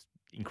 5, it's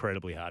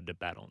incredibly hard to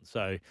bat on.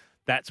 So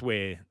that's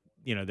where,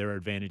 there are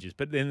advantages.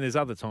 But then there's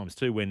other times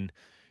too when,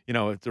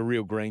 it's a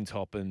real green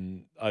top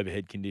and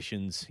overhead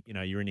conditions,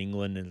 you're in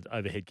England and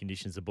overhead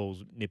conditions, the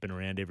ball's nipping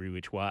around every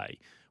which way,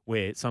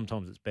 where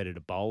sometimes it's better to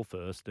bowl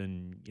first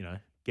and,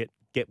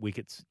 get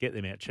wickets, get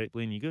them out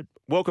cheaply, and you're good.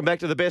 Welcome back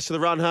to the Best of the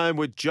Run Home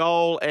with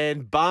Joel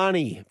and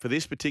Barney. For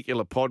this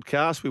particular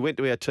podcast, we went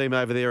to our team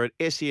over there at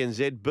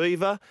SENZ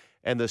Beaver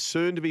and the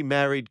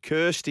soon-to-be-married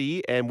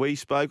Kirsty, and we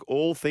spoke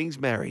all things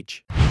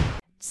marriage.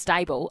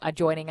 Stable are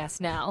joining us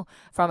now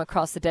from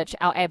across the ditch,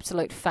 our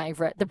absolute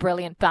favourite, the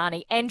brilliant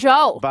Barney and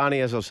Joel. Barney,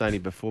 as I was saying to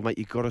you before, mate,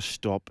 you've got to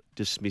stop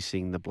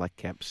dismissing the Black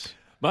Caps.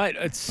 Mate,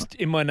 it's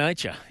in my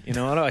nature. You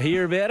know what? I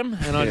hear about them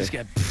and I just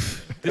go,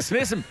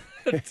 dismiss them.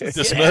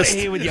 Get out of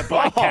here with your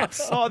Black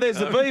Caps. Oh, there's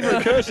the Beaver.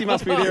 Kirsty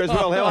must be there as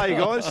well. How are you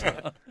guys?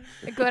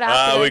 Good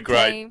afternoon, we're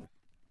great. team.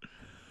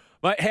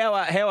 Mate,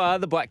 how are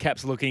the Black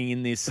Caps looking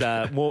in this?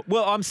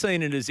 Well, I'm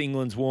seeing it as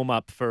England's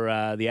warm-up for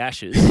the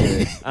Ashes.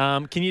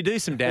 Can you do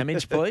some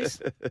damage,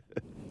 please?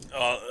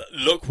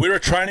 Look, we're a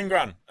training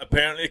run.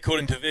 Apparently,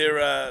 according to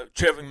their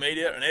travelling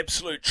media, an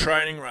absolute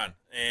training run.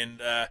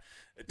 And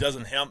it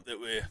doesn't help that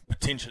we're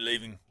potentially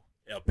leaving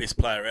our best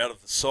player out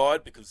of the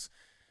side because,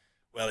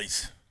 well,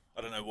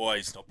 I don't know why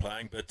he's not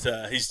playing, but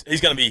he's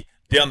going to be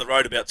down the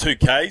road about 2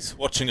 Ks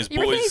watching his You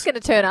boys. reckon he's going to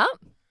turn up?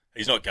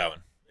 He's not going.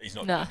 He's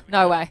not. No,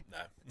 no way.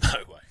 No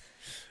way.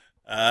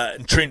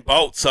 And Trent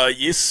Bolt. So,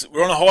 yes,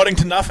 we're on a hiding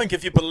to nothing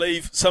if you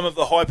believe some of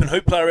the hype and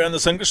hoopla around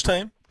this English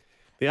team.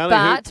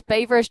 But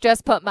Beaver has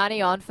just put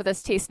money on for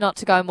this test not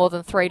to go more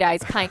than 3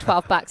 days, paying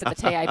 $12 at the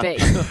TAB.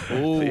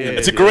 Ooh,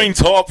 it's a green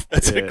top.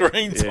 It's a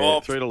green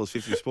top.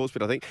 $3.50 sports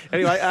bet, I think.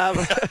 Anyway, now,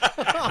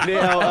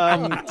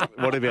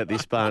 what about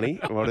this, Barney?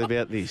 What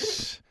about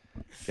this?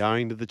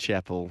 Going to the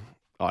chapel.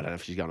 I don't know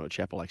if she's going to a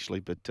chapel, actually,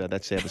 but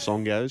that's how the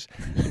song goes.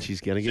 And she's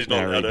going to get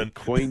married in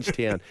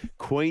Queenstown.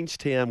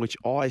 Queenstown, which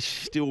I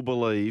still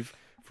believe,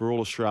 for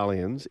all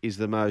Australians, is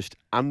the most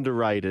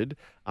underrated,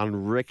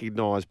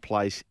 unrecognised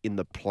place in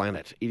the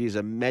planet. It is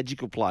a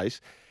magical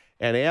place.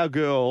 And our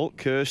girl,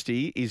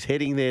 Kirsty, is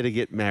heading there to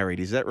get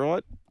married. Is that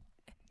right?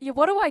 Yeah,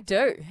 what do I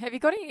do? Have you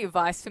got any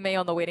advice for me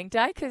on the wedding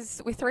day?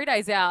 Because we're 3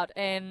 days out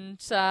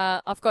and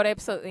I've got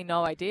absolutely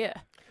no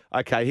idea.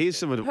 Okay, here's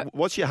some.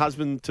 What's your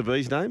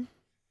husband-to-be's name?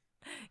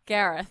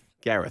 Gareth.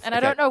 Gareth. And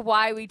I don't know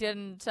why we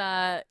didn't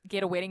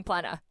get a wedding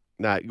planner.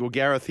 No, well,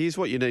 Gareth, here's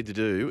what you need to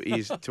do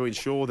is to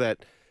ensure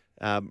that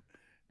a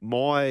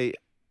mate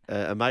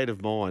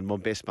of mine, my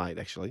best mate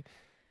actually,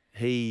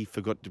 he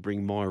forgot to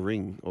bring my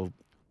ring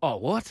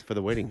what? For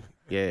the wedding.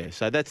 Yeah,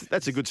 so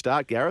that's a good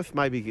start, Gareth.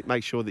 Maybe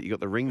make sure that you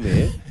got the ring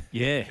there.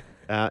 Yeah.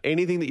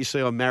 Anything that you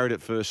see on Married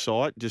at First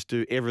Sight, just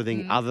do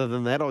everything other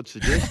than that, I'd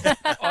suggest.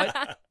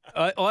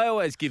 I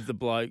always give the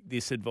bloke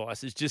this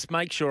advice, is just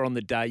make sure on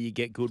the day you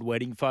get good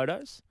wedding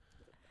photos,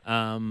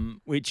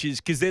 which is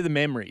because they're the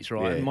memories,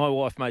 right? Yeah. And my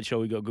wife made sure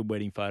we got good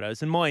wedding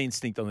photos. And my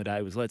instinct on the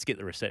day was, let's get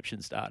the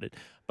reception started.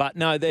 But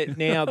no,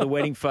 now the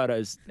wedding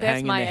photos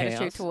hang in the house. That's my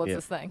attitude towards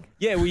this thing.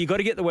 Yeah, well, you got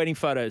to get the wedding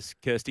photos,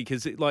 Kirsty,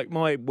 because like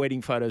my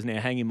wedding photos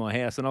now hang in my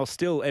house, and I'll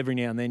still every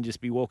now and then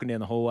just be walking down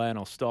the hallway and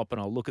I'll stop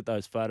and I'll look at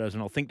those photos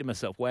and I'll think to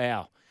myself,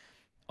 wow,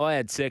 I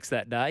had sex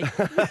that day.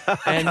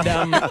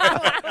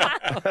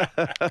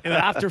 And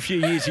after a few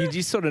years, you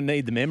just sort of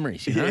need the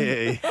memories, you know?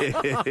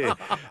 Yeah.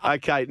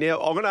 Okay, now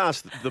I'm going to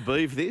ask the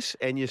Beav this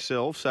and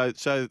yourself. So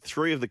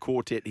 3 of the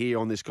quartet here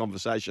on this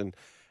conversation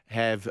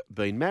have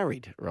been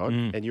married, right?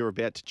 And you're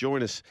about to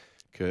join us,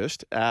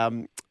 Kirst.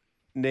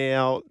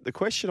 Now, the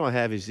question I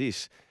have is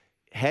this.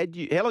 How long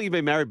have you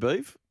been married,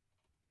 Beav?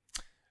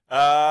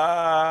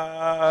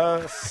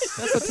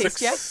 That's a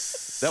test, yeah?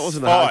 That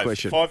wasn't a hard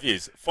question. 5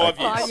 years. 5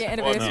 years. 5 year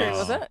anniversary,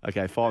 was it?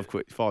 Okay,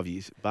 5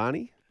 years.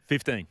 Barney?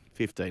 15.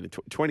 15.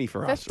 20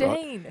 for us, right?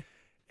 15.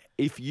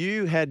 If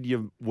you had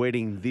your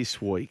wedding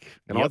this week,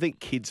 and I think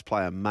kids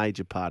play a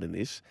major part in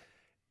this,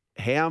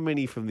 how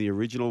many from the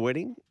original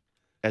wedding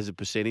as a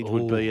percentage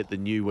would be at the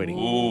new wedding?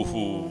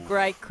 Ooh,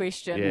 great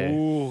question. Yeah.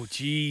 Oh,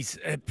 geez.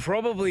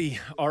 Probably,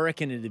 I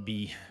reckon it'd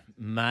be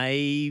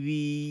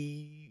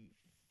maybe...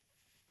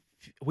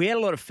 We had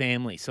a lot of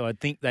family, so I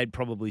think they'd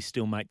probably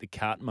still make the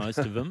cut, most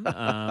of them,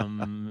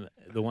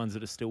 the ones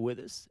that are still with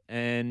us.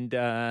 And,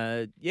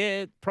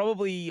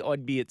 probably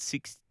I'd be at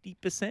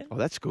 60%. Oh,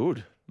 that's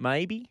good.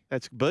 Maybe.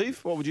 That's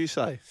Beef. What would you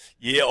say?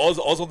 Yeah, I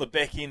was on the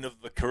back end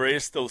of the career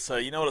still, so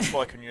you know what it's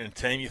like when you're in a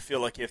team. You feel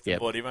like you have to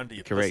invite everyone to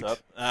your piss up.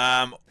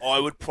 I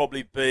would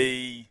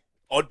probably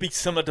I'd be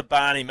similar to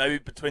Barney, maybe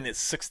between that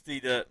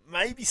 60 to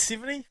maybe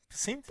 70%.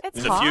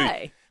 That's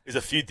high. There's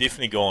a few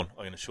definitely gone,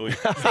 I can assure you.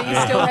 So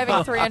you're still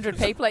having 300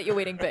 people at your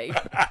wedding, Beef?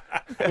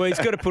 Well, he's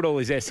got to put all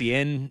his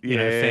SEN family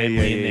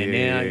in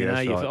there now. You know,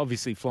 that's you're right.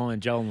 obviously flying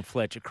Joel and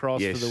Fletch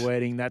across for the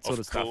wedding, that sort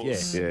of stuff.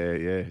 course.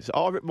 Yeah.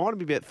 So mine would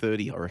be about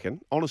 30, I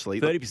reckon.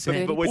 Honestly.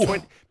 30%.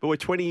 But we're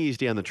 20 years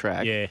down the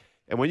track. Yeah.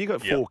 And when you've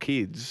got 4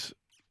 kids,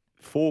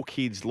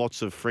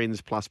 lots of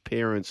friends plus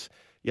parents,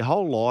 your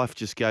whole life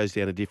just goes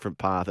down a different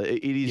path.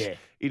 It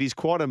is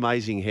quite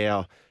amazing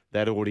how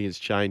that audience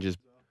changes.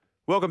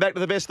 Welcome back to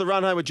the Best of the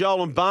Run Home with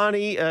Joel and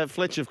Barney.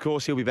 Fletch, of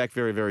course, he'll be back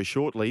very, very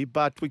shortly.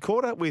 But we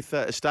caught up with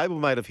a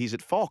stablemate of his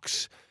at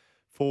Fox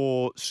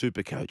for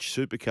Supercoach.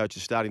 Supercoach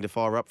is starting to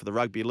fire up for the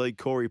Rugby League.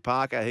 Corey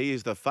Parker, he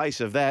is the face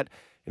of that.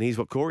 And here's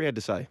what Corey had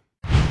to say.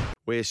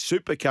 Where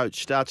Supercoach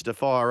starts to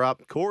fire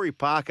up, Corey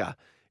Parker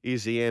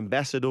is the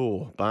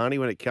ambassador, Barney,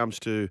 when it comes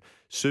to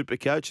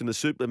Supercoach, and the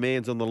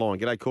Superman's on the line.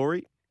 G'day,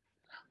 Corey.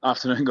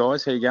 Afternoon,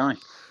 guys. How you going?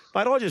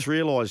 Mate, I just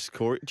realised,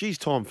 Corey, geez,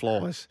 time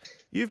flies.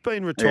 You've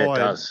been retired. Yeah, it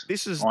does.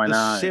 This is I the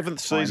know. 7th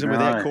season I know.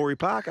 without Corey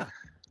Parker.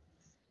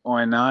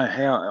 I know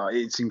how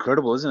it's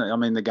incredible, isn't it? I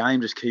mean, the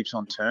game just keeps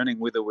on turning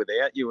with or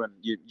without you, and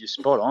you're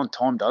spot on.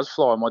 Time does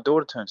fly. My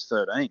daughter turns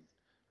 13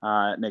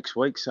 next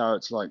week, so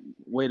it's like,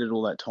 where did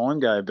all that time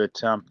go? But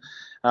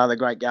the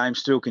great game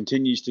still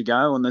continues to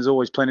go, and there's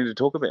always plenty to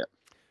talk about.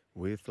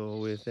 With or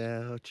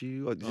without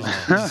you, I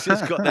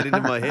just got that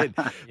into my head,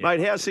 mate.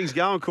 How's things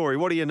going, Corey?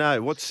 What do you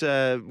know? We'll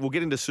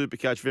get into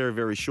Supercoach very,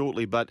 very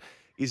shortly, but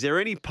is there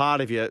any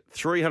part of your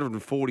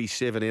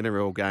 347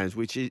 NRL games,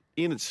 which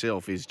in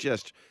itself is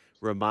just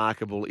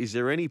remarkable? Is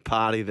there any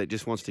party that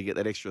just wants to get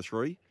that extra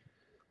 3?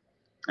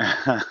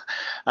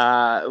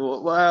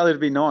 Well, it'd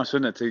be nice,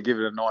 wouldn't it, to give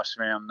it a nice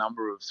round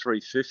number of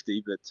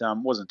 350, but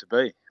wasn't to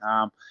be.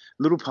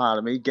 Little part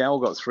of me, Gal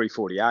got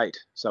 348,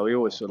 so he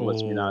always sort of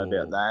lets me know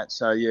about that.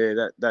 So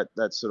yeah,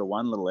 that's sort of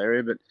one little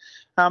area. But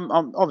I'm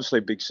obviously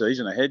a big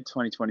season ahead,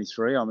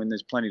 2023. I mean,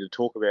 there's plenty to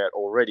talk about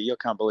already. I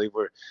can't believe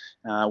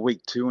we're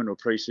week 2 into a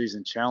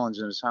preseason challenge,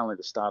 and it's only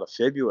the start of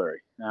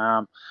February.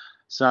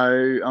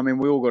 So I mean,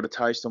 we all got a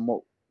taste on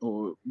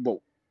what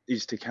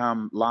is to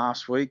come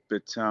last week,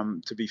 but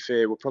to be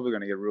fair, we're probably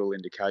going to get a real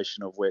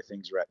indication of where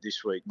things are at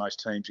this week.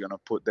 Most teams are going to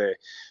put their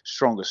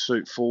stronger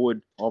suit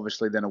forward,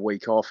 obviously, then a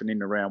week off and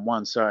into round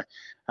 1. So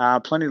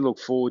plenty to look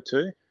forward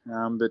to.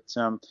 But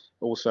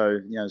also,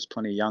 there's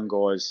plenty of young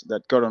guys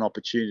that got an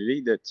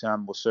opportunity that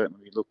will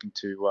certainly be looking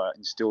to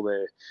instill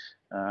their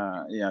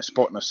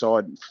spot in the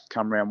side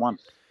come round 1.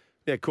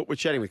 Yeah, we're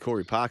chatting with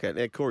Corey Parker.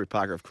 Now, Corey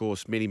Parker, of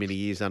course, many, many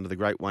years under the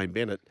great Wayne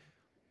Bennett.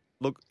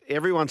 Look,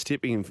 everyone's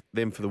tipping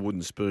them for the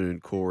wooden spoon,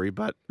 Corey,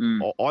 but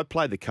I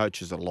play the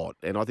coaches a lot,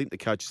 and I think the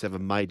coaches have a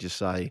major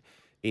say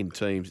in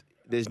teams.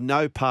 There's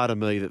no part of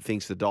me that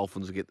thinks the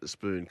Dolphins will get the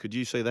spoon. Could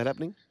you see that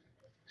happening?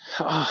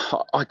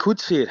 I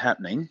could see it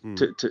happening,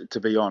 to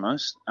be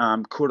honest.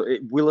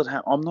 Will it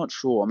happen? I'm not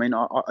sure. I mean,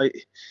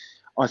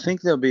 I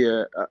think there'll be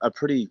a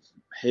pretty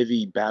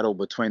heavy battle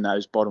between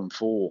those bottom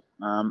 4.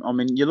 I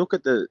mean, you look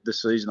at the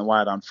season, the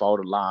way it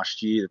unfolded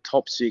last year, the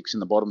top 6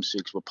 and the bottom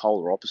 6 were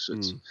polar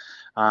opposites.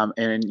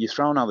 And you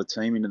throw another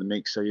team into the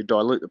mix, so you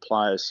dilute the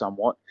players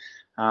somewhat,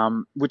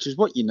 which is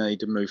what you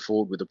need to move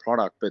forward with the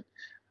product. But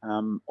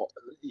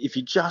if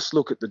you just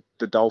look at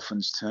the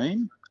Dolphins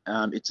team,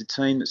 it's a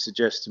team that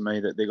suggests to me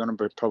that they're going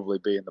to probably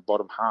be in the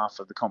bottom half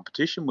of the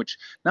competition, which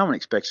no one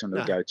expects them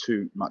to go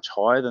too much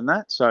higher than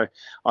that. So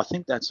I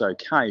think that's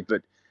okay.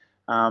 But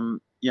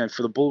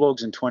for the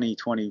Bulldogs in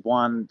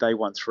 2021, they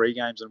won 3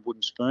 games in a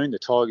wooden spoon. The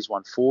Tigers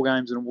won 4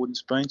 games in a wooden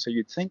spoon. So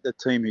you'd think the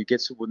team who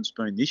gets a wooden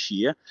spoon this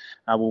year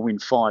will win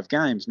 5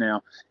 games.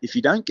 Now, if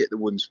you don't get the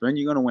wooden spoon,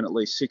 you're going to win at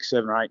least 6,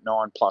 7, 8,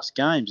 9 plus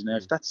games. Now,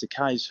 if that's the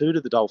case, who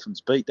do the Dolphins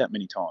beat that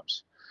many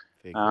times?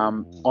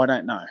 I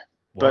don't know.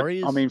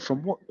 Warriors? But, I mean,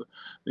 from what...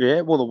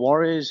 Yeah, well, the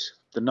Warriors,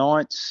 the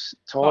Knights,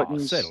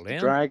 Titans, the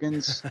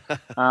Dragons.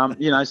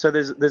 So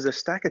there's a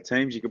stack of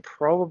teams you could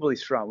probably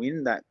throw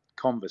in that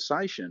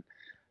conversation.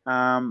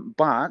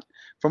 But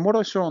from what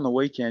I saw on the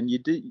weekend,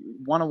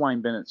 one of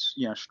Wayne Bennett's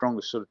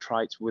strongest sort of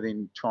traits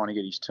within trying to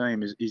get his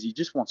team is he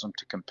just wants them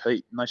to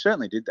compete, and they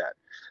certainly did that,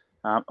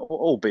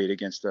 albeit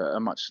against a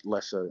much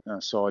lesser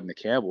side in the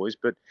Cowboys.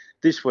 But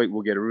this week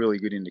we'll get a really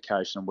good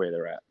indication of where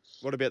they're at.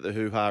 What about the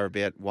hoo-ha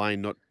about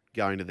Wayne not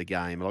going to the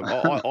game? Like,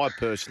 I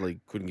personally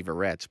couldn't give a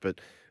rat's,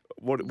 but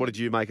what did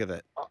you make of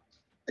that?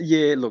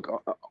 Yeah, look,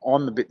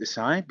 I'm a bit the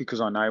same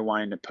because I know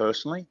Wayne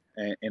personally,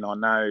 and I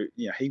know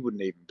he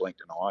wouldn't even blink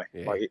an eye.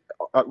 Yeah.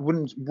 Like,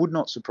 would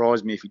not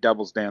surprise me if he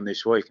doubles down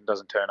this week and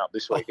doesn't turn up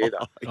this week either.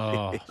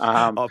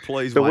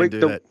 Please, Wayne, do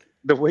that.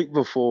 The week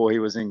before he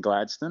was in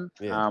Gladstone,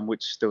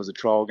 which there was a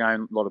trial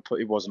game.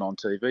 It wasn't on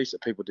TV, so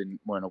people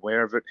weren't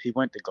aware of it. He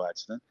went to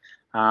Gladstone.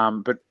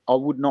 But I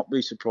would not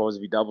be surprised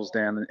if he doubles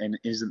down and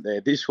isn't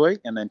there this week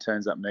and then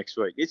turns up next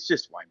week. It's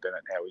just Wayne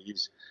Bennett, how he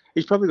is.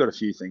 He's probably got a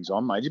few things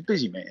on, mate. He's a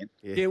busy man.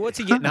 Yeah, what's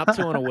he getting up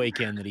to on a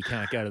weekend that he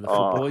can't go to the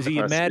football? Is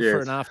he mad for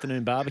an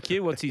afternoon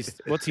barbecue? What's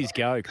his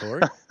go,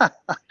 Corey?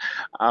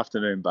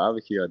 Afternoon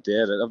barbecue, I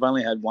doubt it. I've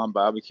only had one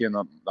barbecue in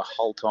the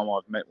whole time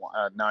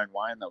I've known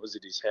Wayne. That was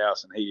at his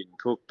house, and he didn't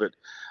cook. But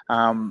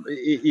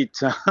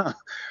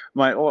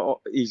mate,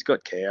 he's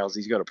got cows,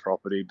 he's got a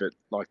property. But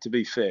like, to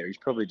be fair, he's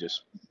probably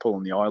just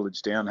pulling the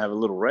eyelids down, have a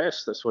little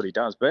rest. That's what he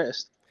does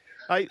best.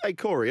 Hey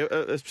Corey,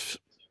 a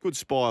good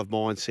spy of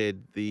mine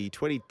said the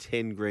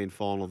 2010 grand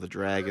final of the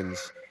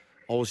Dragons,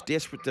 I was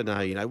desperate to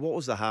know, what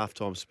was the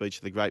halftime speech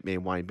of the great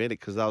man Wayne Bennett,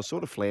 because they were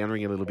sort of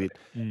floundering a little bit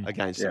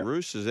against the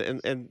Roosters.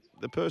 And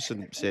the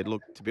person said,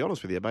 look, to be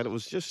honest with you, mate, it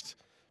was just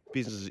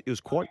business. It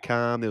was quite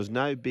calm. There was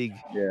no big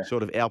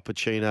sort of Al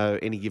Pacino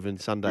any given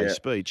Sunday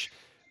speech.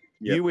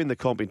 Yep. You win the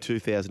comp in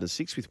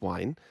 2006 with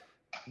Wayne.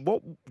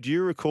 What do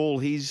you recall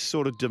his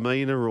sort of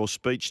demeanour or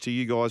speech to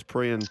you guys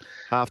pre and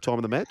half time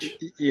of the match?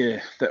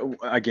 Yeah,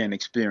 again,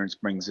 experience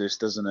brings this,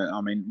 doesn't it?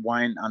 I mean,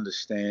 Wayne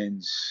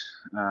understands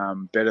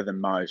better than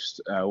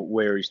most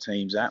where his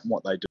team's at and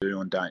what they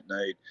do and don't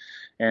need.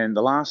 And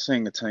the last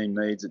thing a team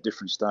needs at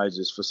different stages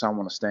is for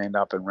someone to stand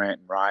up and rant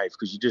and rave,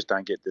 because you just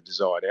don't get the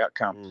desired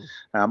outcome.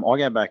 I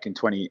go back in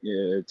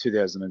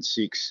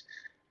 2006.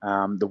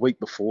 The week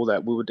before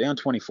that, we were down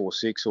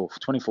 24-6 or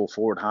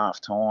 24-4 at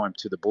half time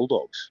to the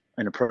Bulldogs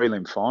in a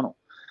prelim final.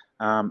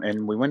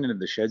 And we went into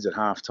the sheds at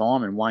half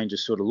time, and Wayne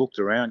just sort of looked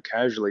around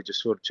casually,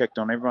 just sort of checked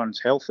on everyone's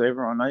health.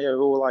 Everyone, yeah,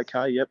 all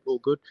okay, yep, all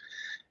good.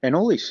 And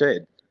all he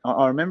said,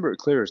 I remember it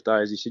clear as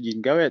day, is he said, you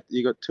can go out,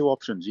 you got two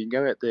options. You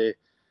can go out there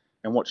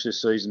and watch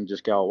this season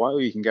just go away,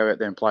 or you can go out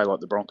there and play like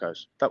the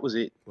Broncos. That was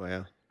it.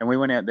 Wow. And we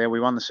went out there, we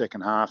won the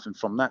second half. And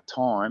from that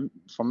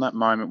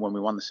moment when we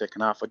won the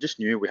second half, I just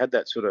knew we had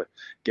that sort of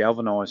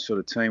galvanised sort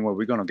of team where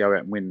we're going to go out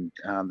and win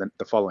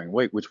the following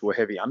week, which were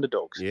heavy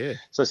underdogs. Yeah.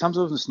 So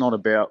sometimes it's not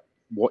about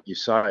what you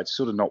say, it's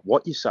sort of not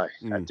what you say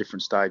at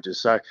different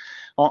stages. So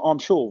I'm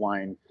sure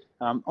Wayne,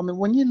 I mean,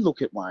 when you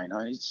look at Wayne,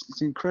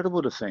 it's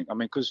incredible to think. I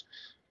mean, because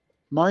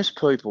most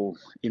people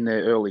in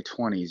their early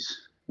 20s,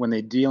 when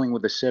they're dealing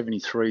with a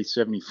 73,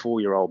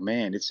 74-year-old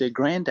man, it's their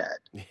granddad.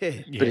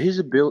 Yeah. But his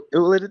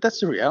ability, that's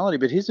the reality,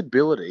 but his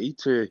ability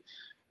to,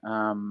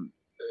 I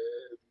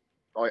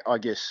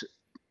guess,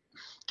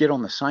 get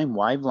on the same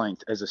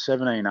wavelength as a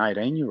 17,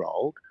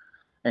 18-year-old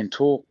and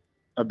talk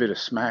a bit of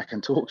smack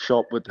and talk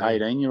shop with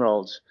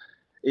 18-year-olds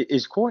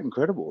is quite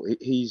incredible.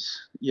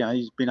 He's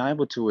been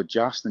able to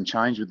adjust and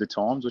change with the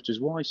times, which is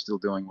why he's still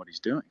doing what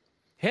he's doing.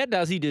 How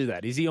does he do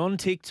that? Is he on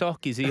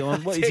TikTok? Is he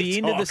on? What, is he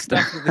into the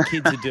stuff that the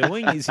kids are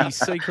doing? Is he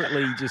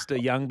secretly just a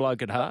young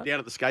bloke at heart? Down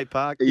at the skate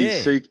park? He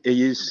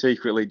is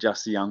secretly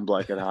just a young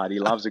bloke at heart. He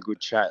loves a good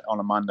chat on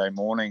a Monday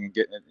morning and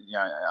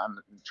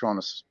trying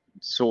to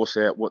source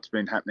out what's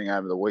been happening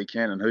over the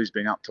weekend and who's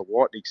been up to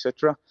what,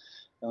 etc.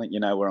 I think you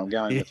know where I'm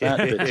going with that.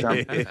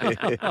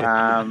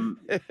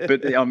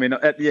 But I mean,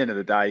 at the end of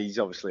the day, he's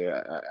obviously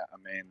a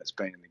man that's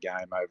been in the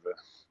game over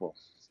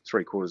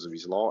 3/4 of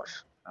his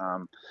life.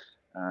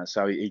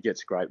 So he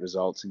gets great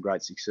results and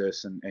great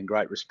success and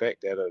great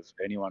respect out of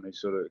anyone who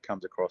sort of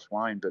comes across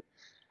Wayne. But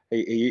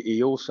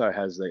he also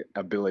has the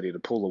ability to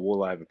pull the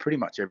wool over pretty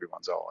much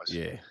everyone's eyes.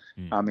 Yeah.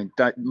 I mean,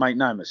 make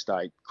no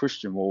mistake,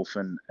 Christian Wolf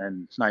and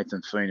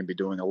Nathan Feen will be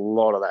doing a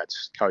lot of that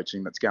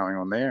coaching that's going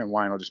on there, and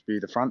Wayne will just be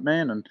the front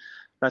man, and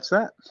that's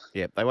that.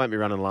 Yeah, they won't be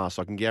running last,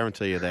 I can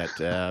guarantee you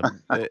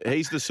that.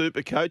 He's the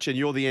super coach, and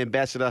you're the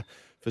ambassador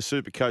for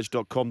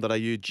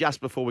supercoach.com.au. Just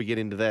before we get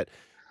into that,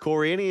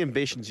 Corey, any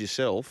ambitions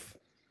yourself?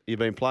 You've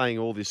been playing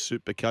all this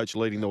super coach,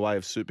 leading the way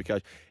of super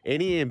coach.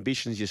 Any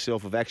ambitions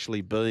yourself of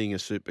actually being a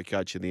super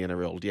coach in the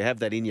NRL? Do you have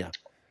that in you?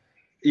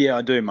 Yeah,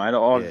 I do, mate.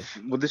 Well,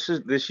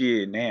 this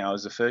year now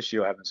is the first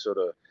year I haven't sort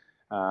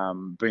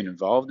of been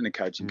involved in a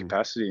coaching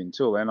capacity.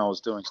 Until then, I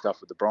was doing stuff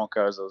with the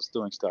Broncos. I was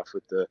doing stuff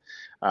with the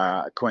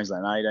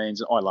Queensland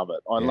 18s. I love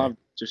it. I love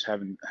just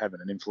having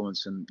an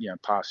influence and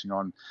passing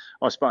on,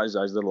 I suppose,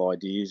 those little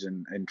ideas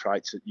and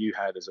traits that you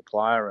had as a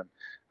player,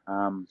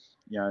 and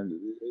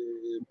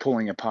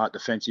pulling apart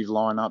defensive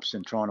lineups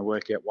and trying to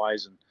work out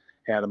ways and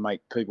how to make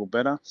people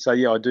better. So,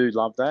 I do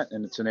love that,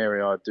 and it's an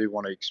area I do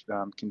want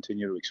to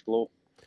continue to explore.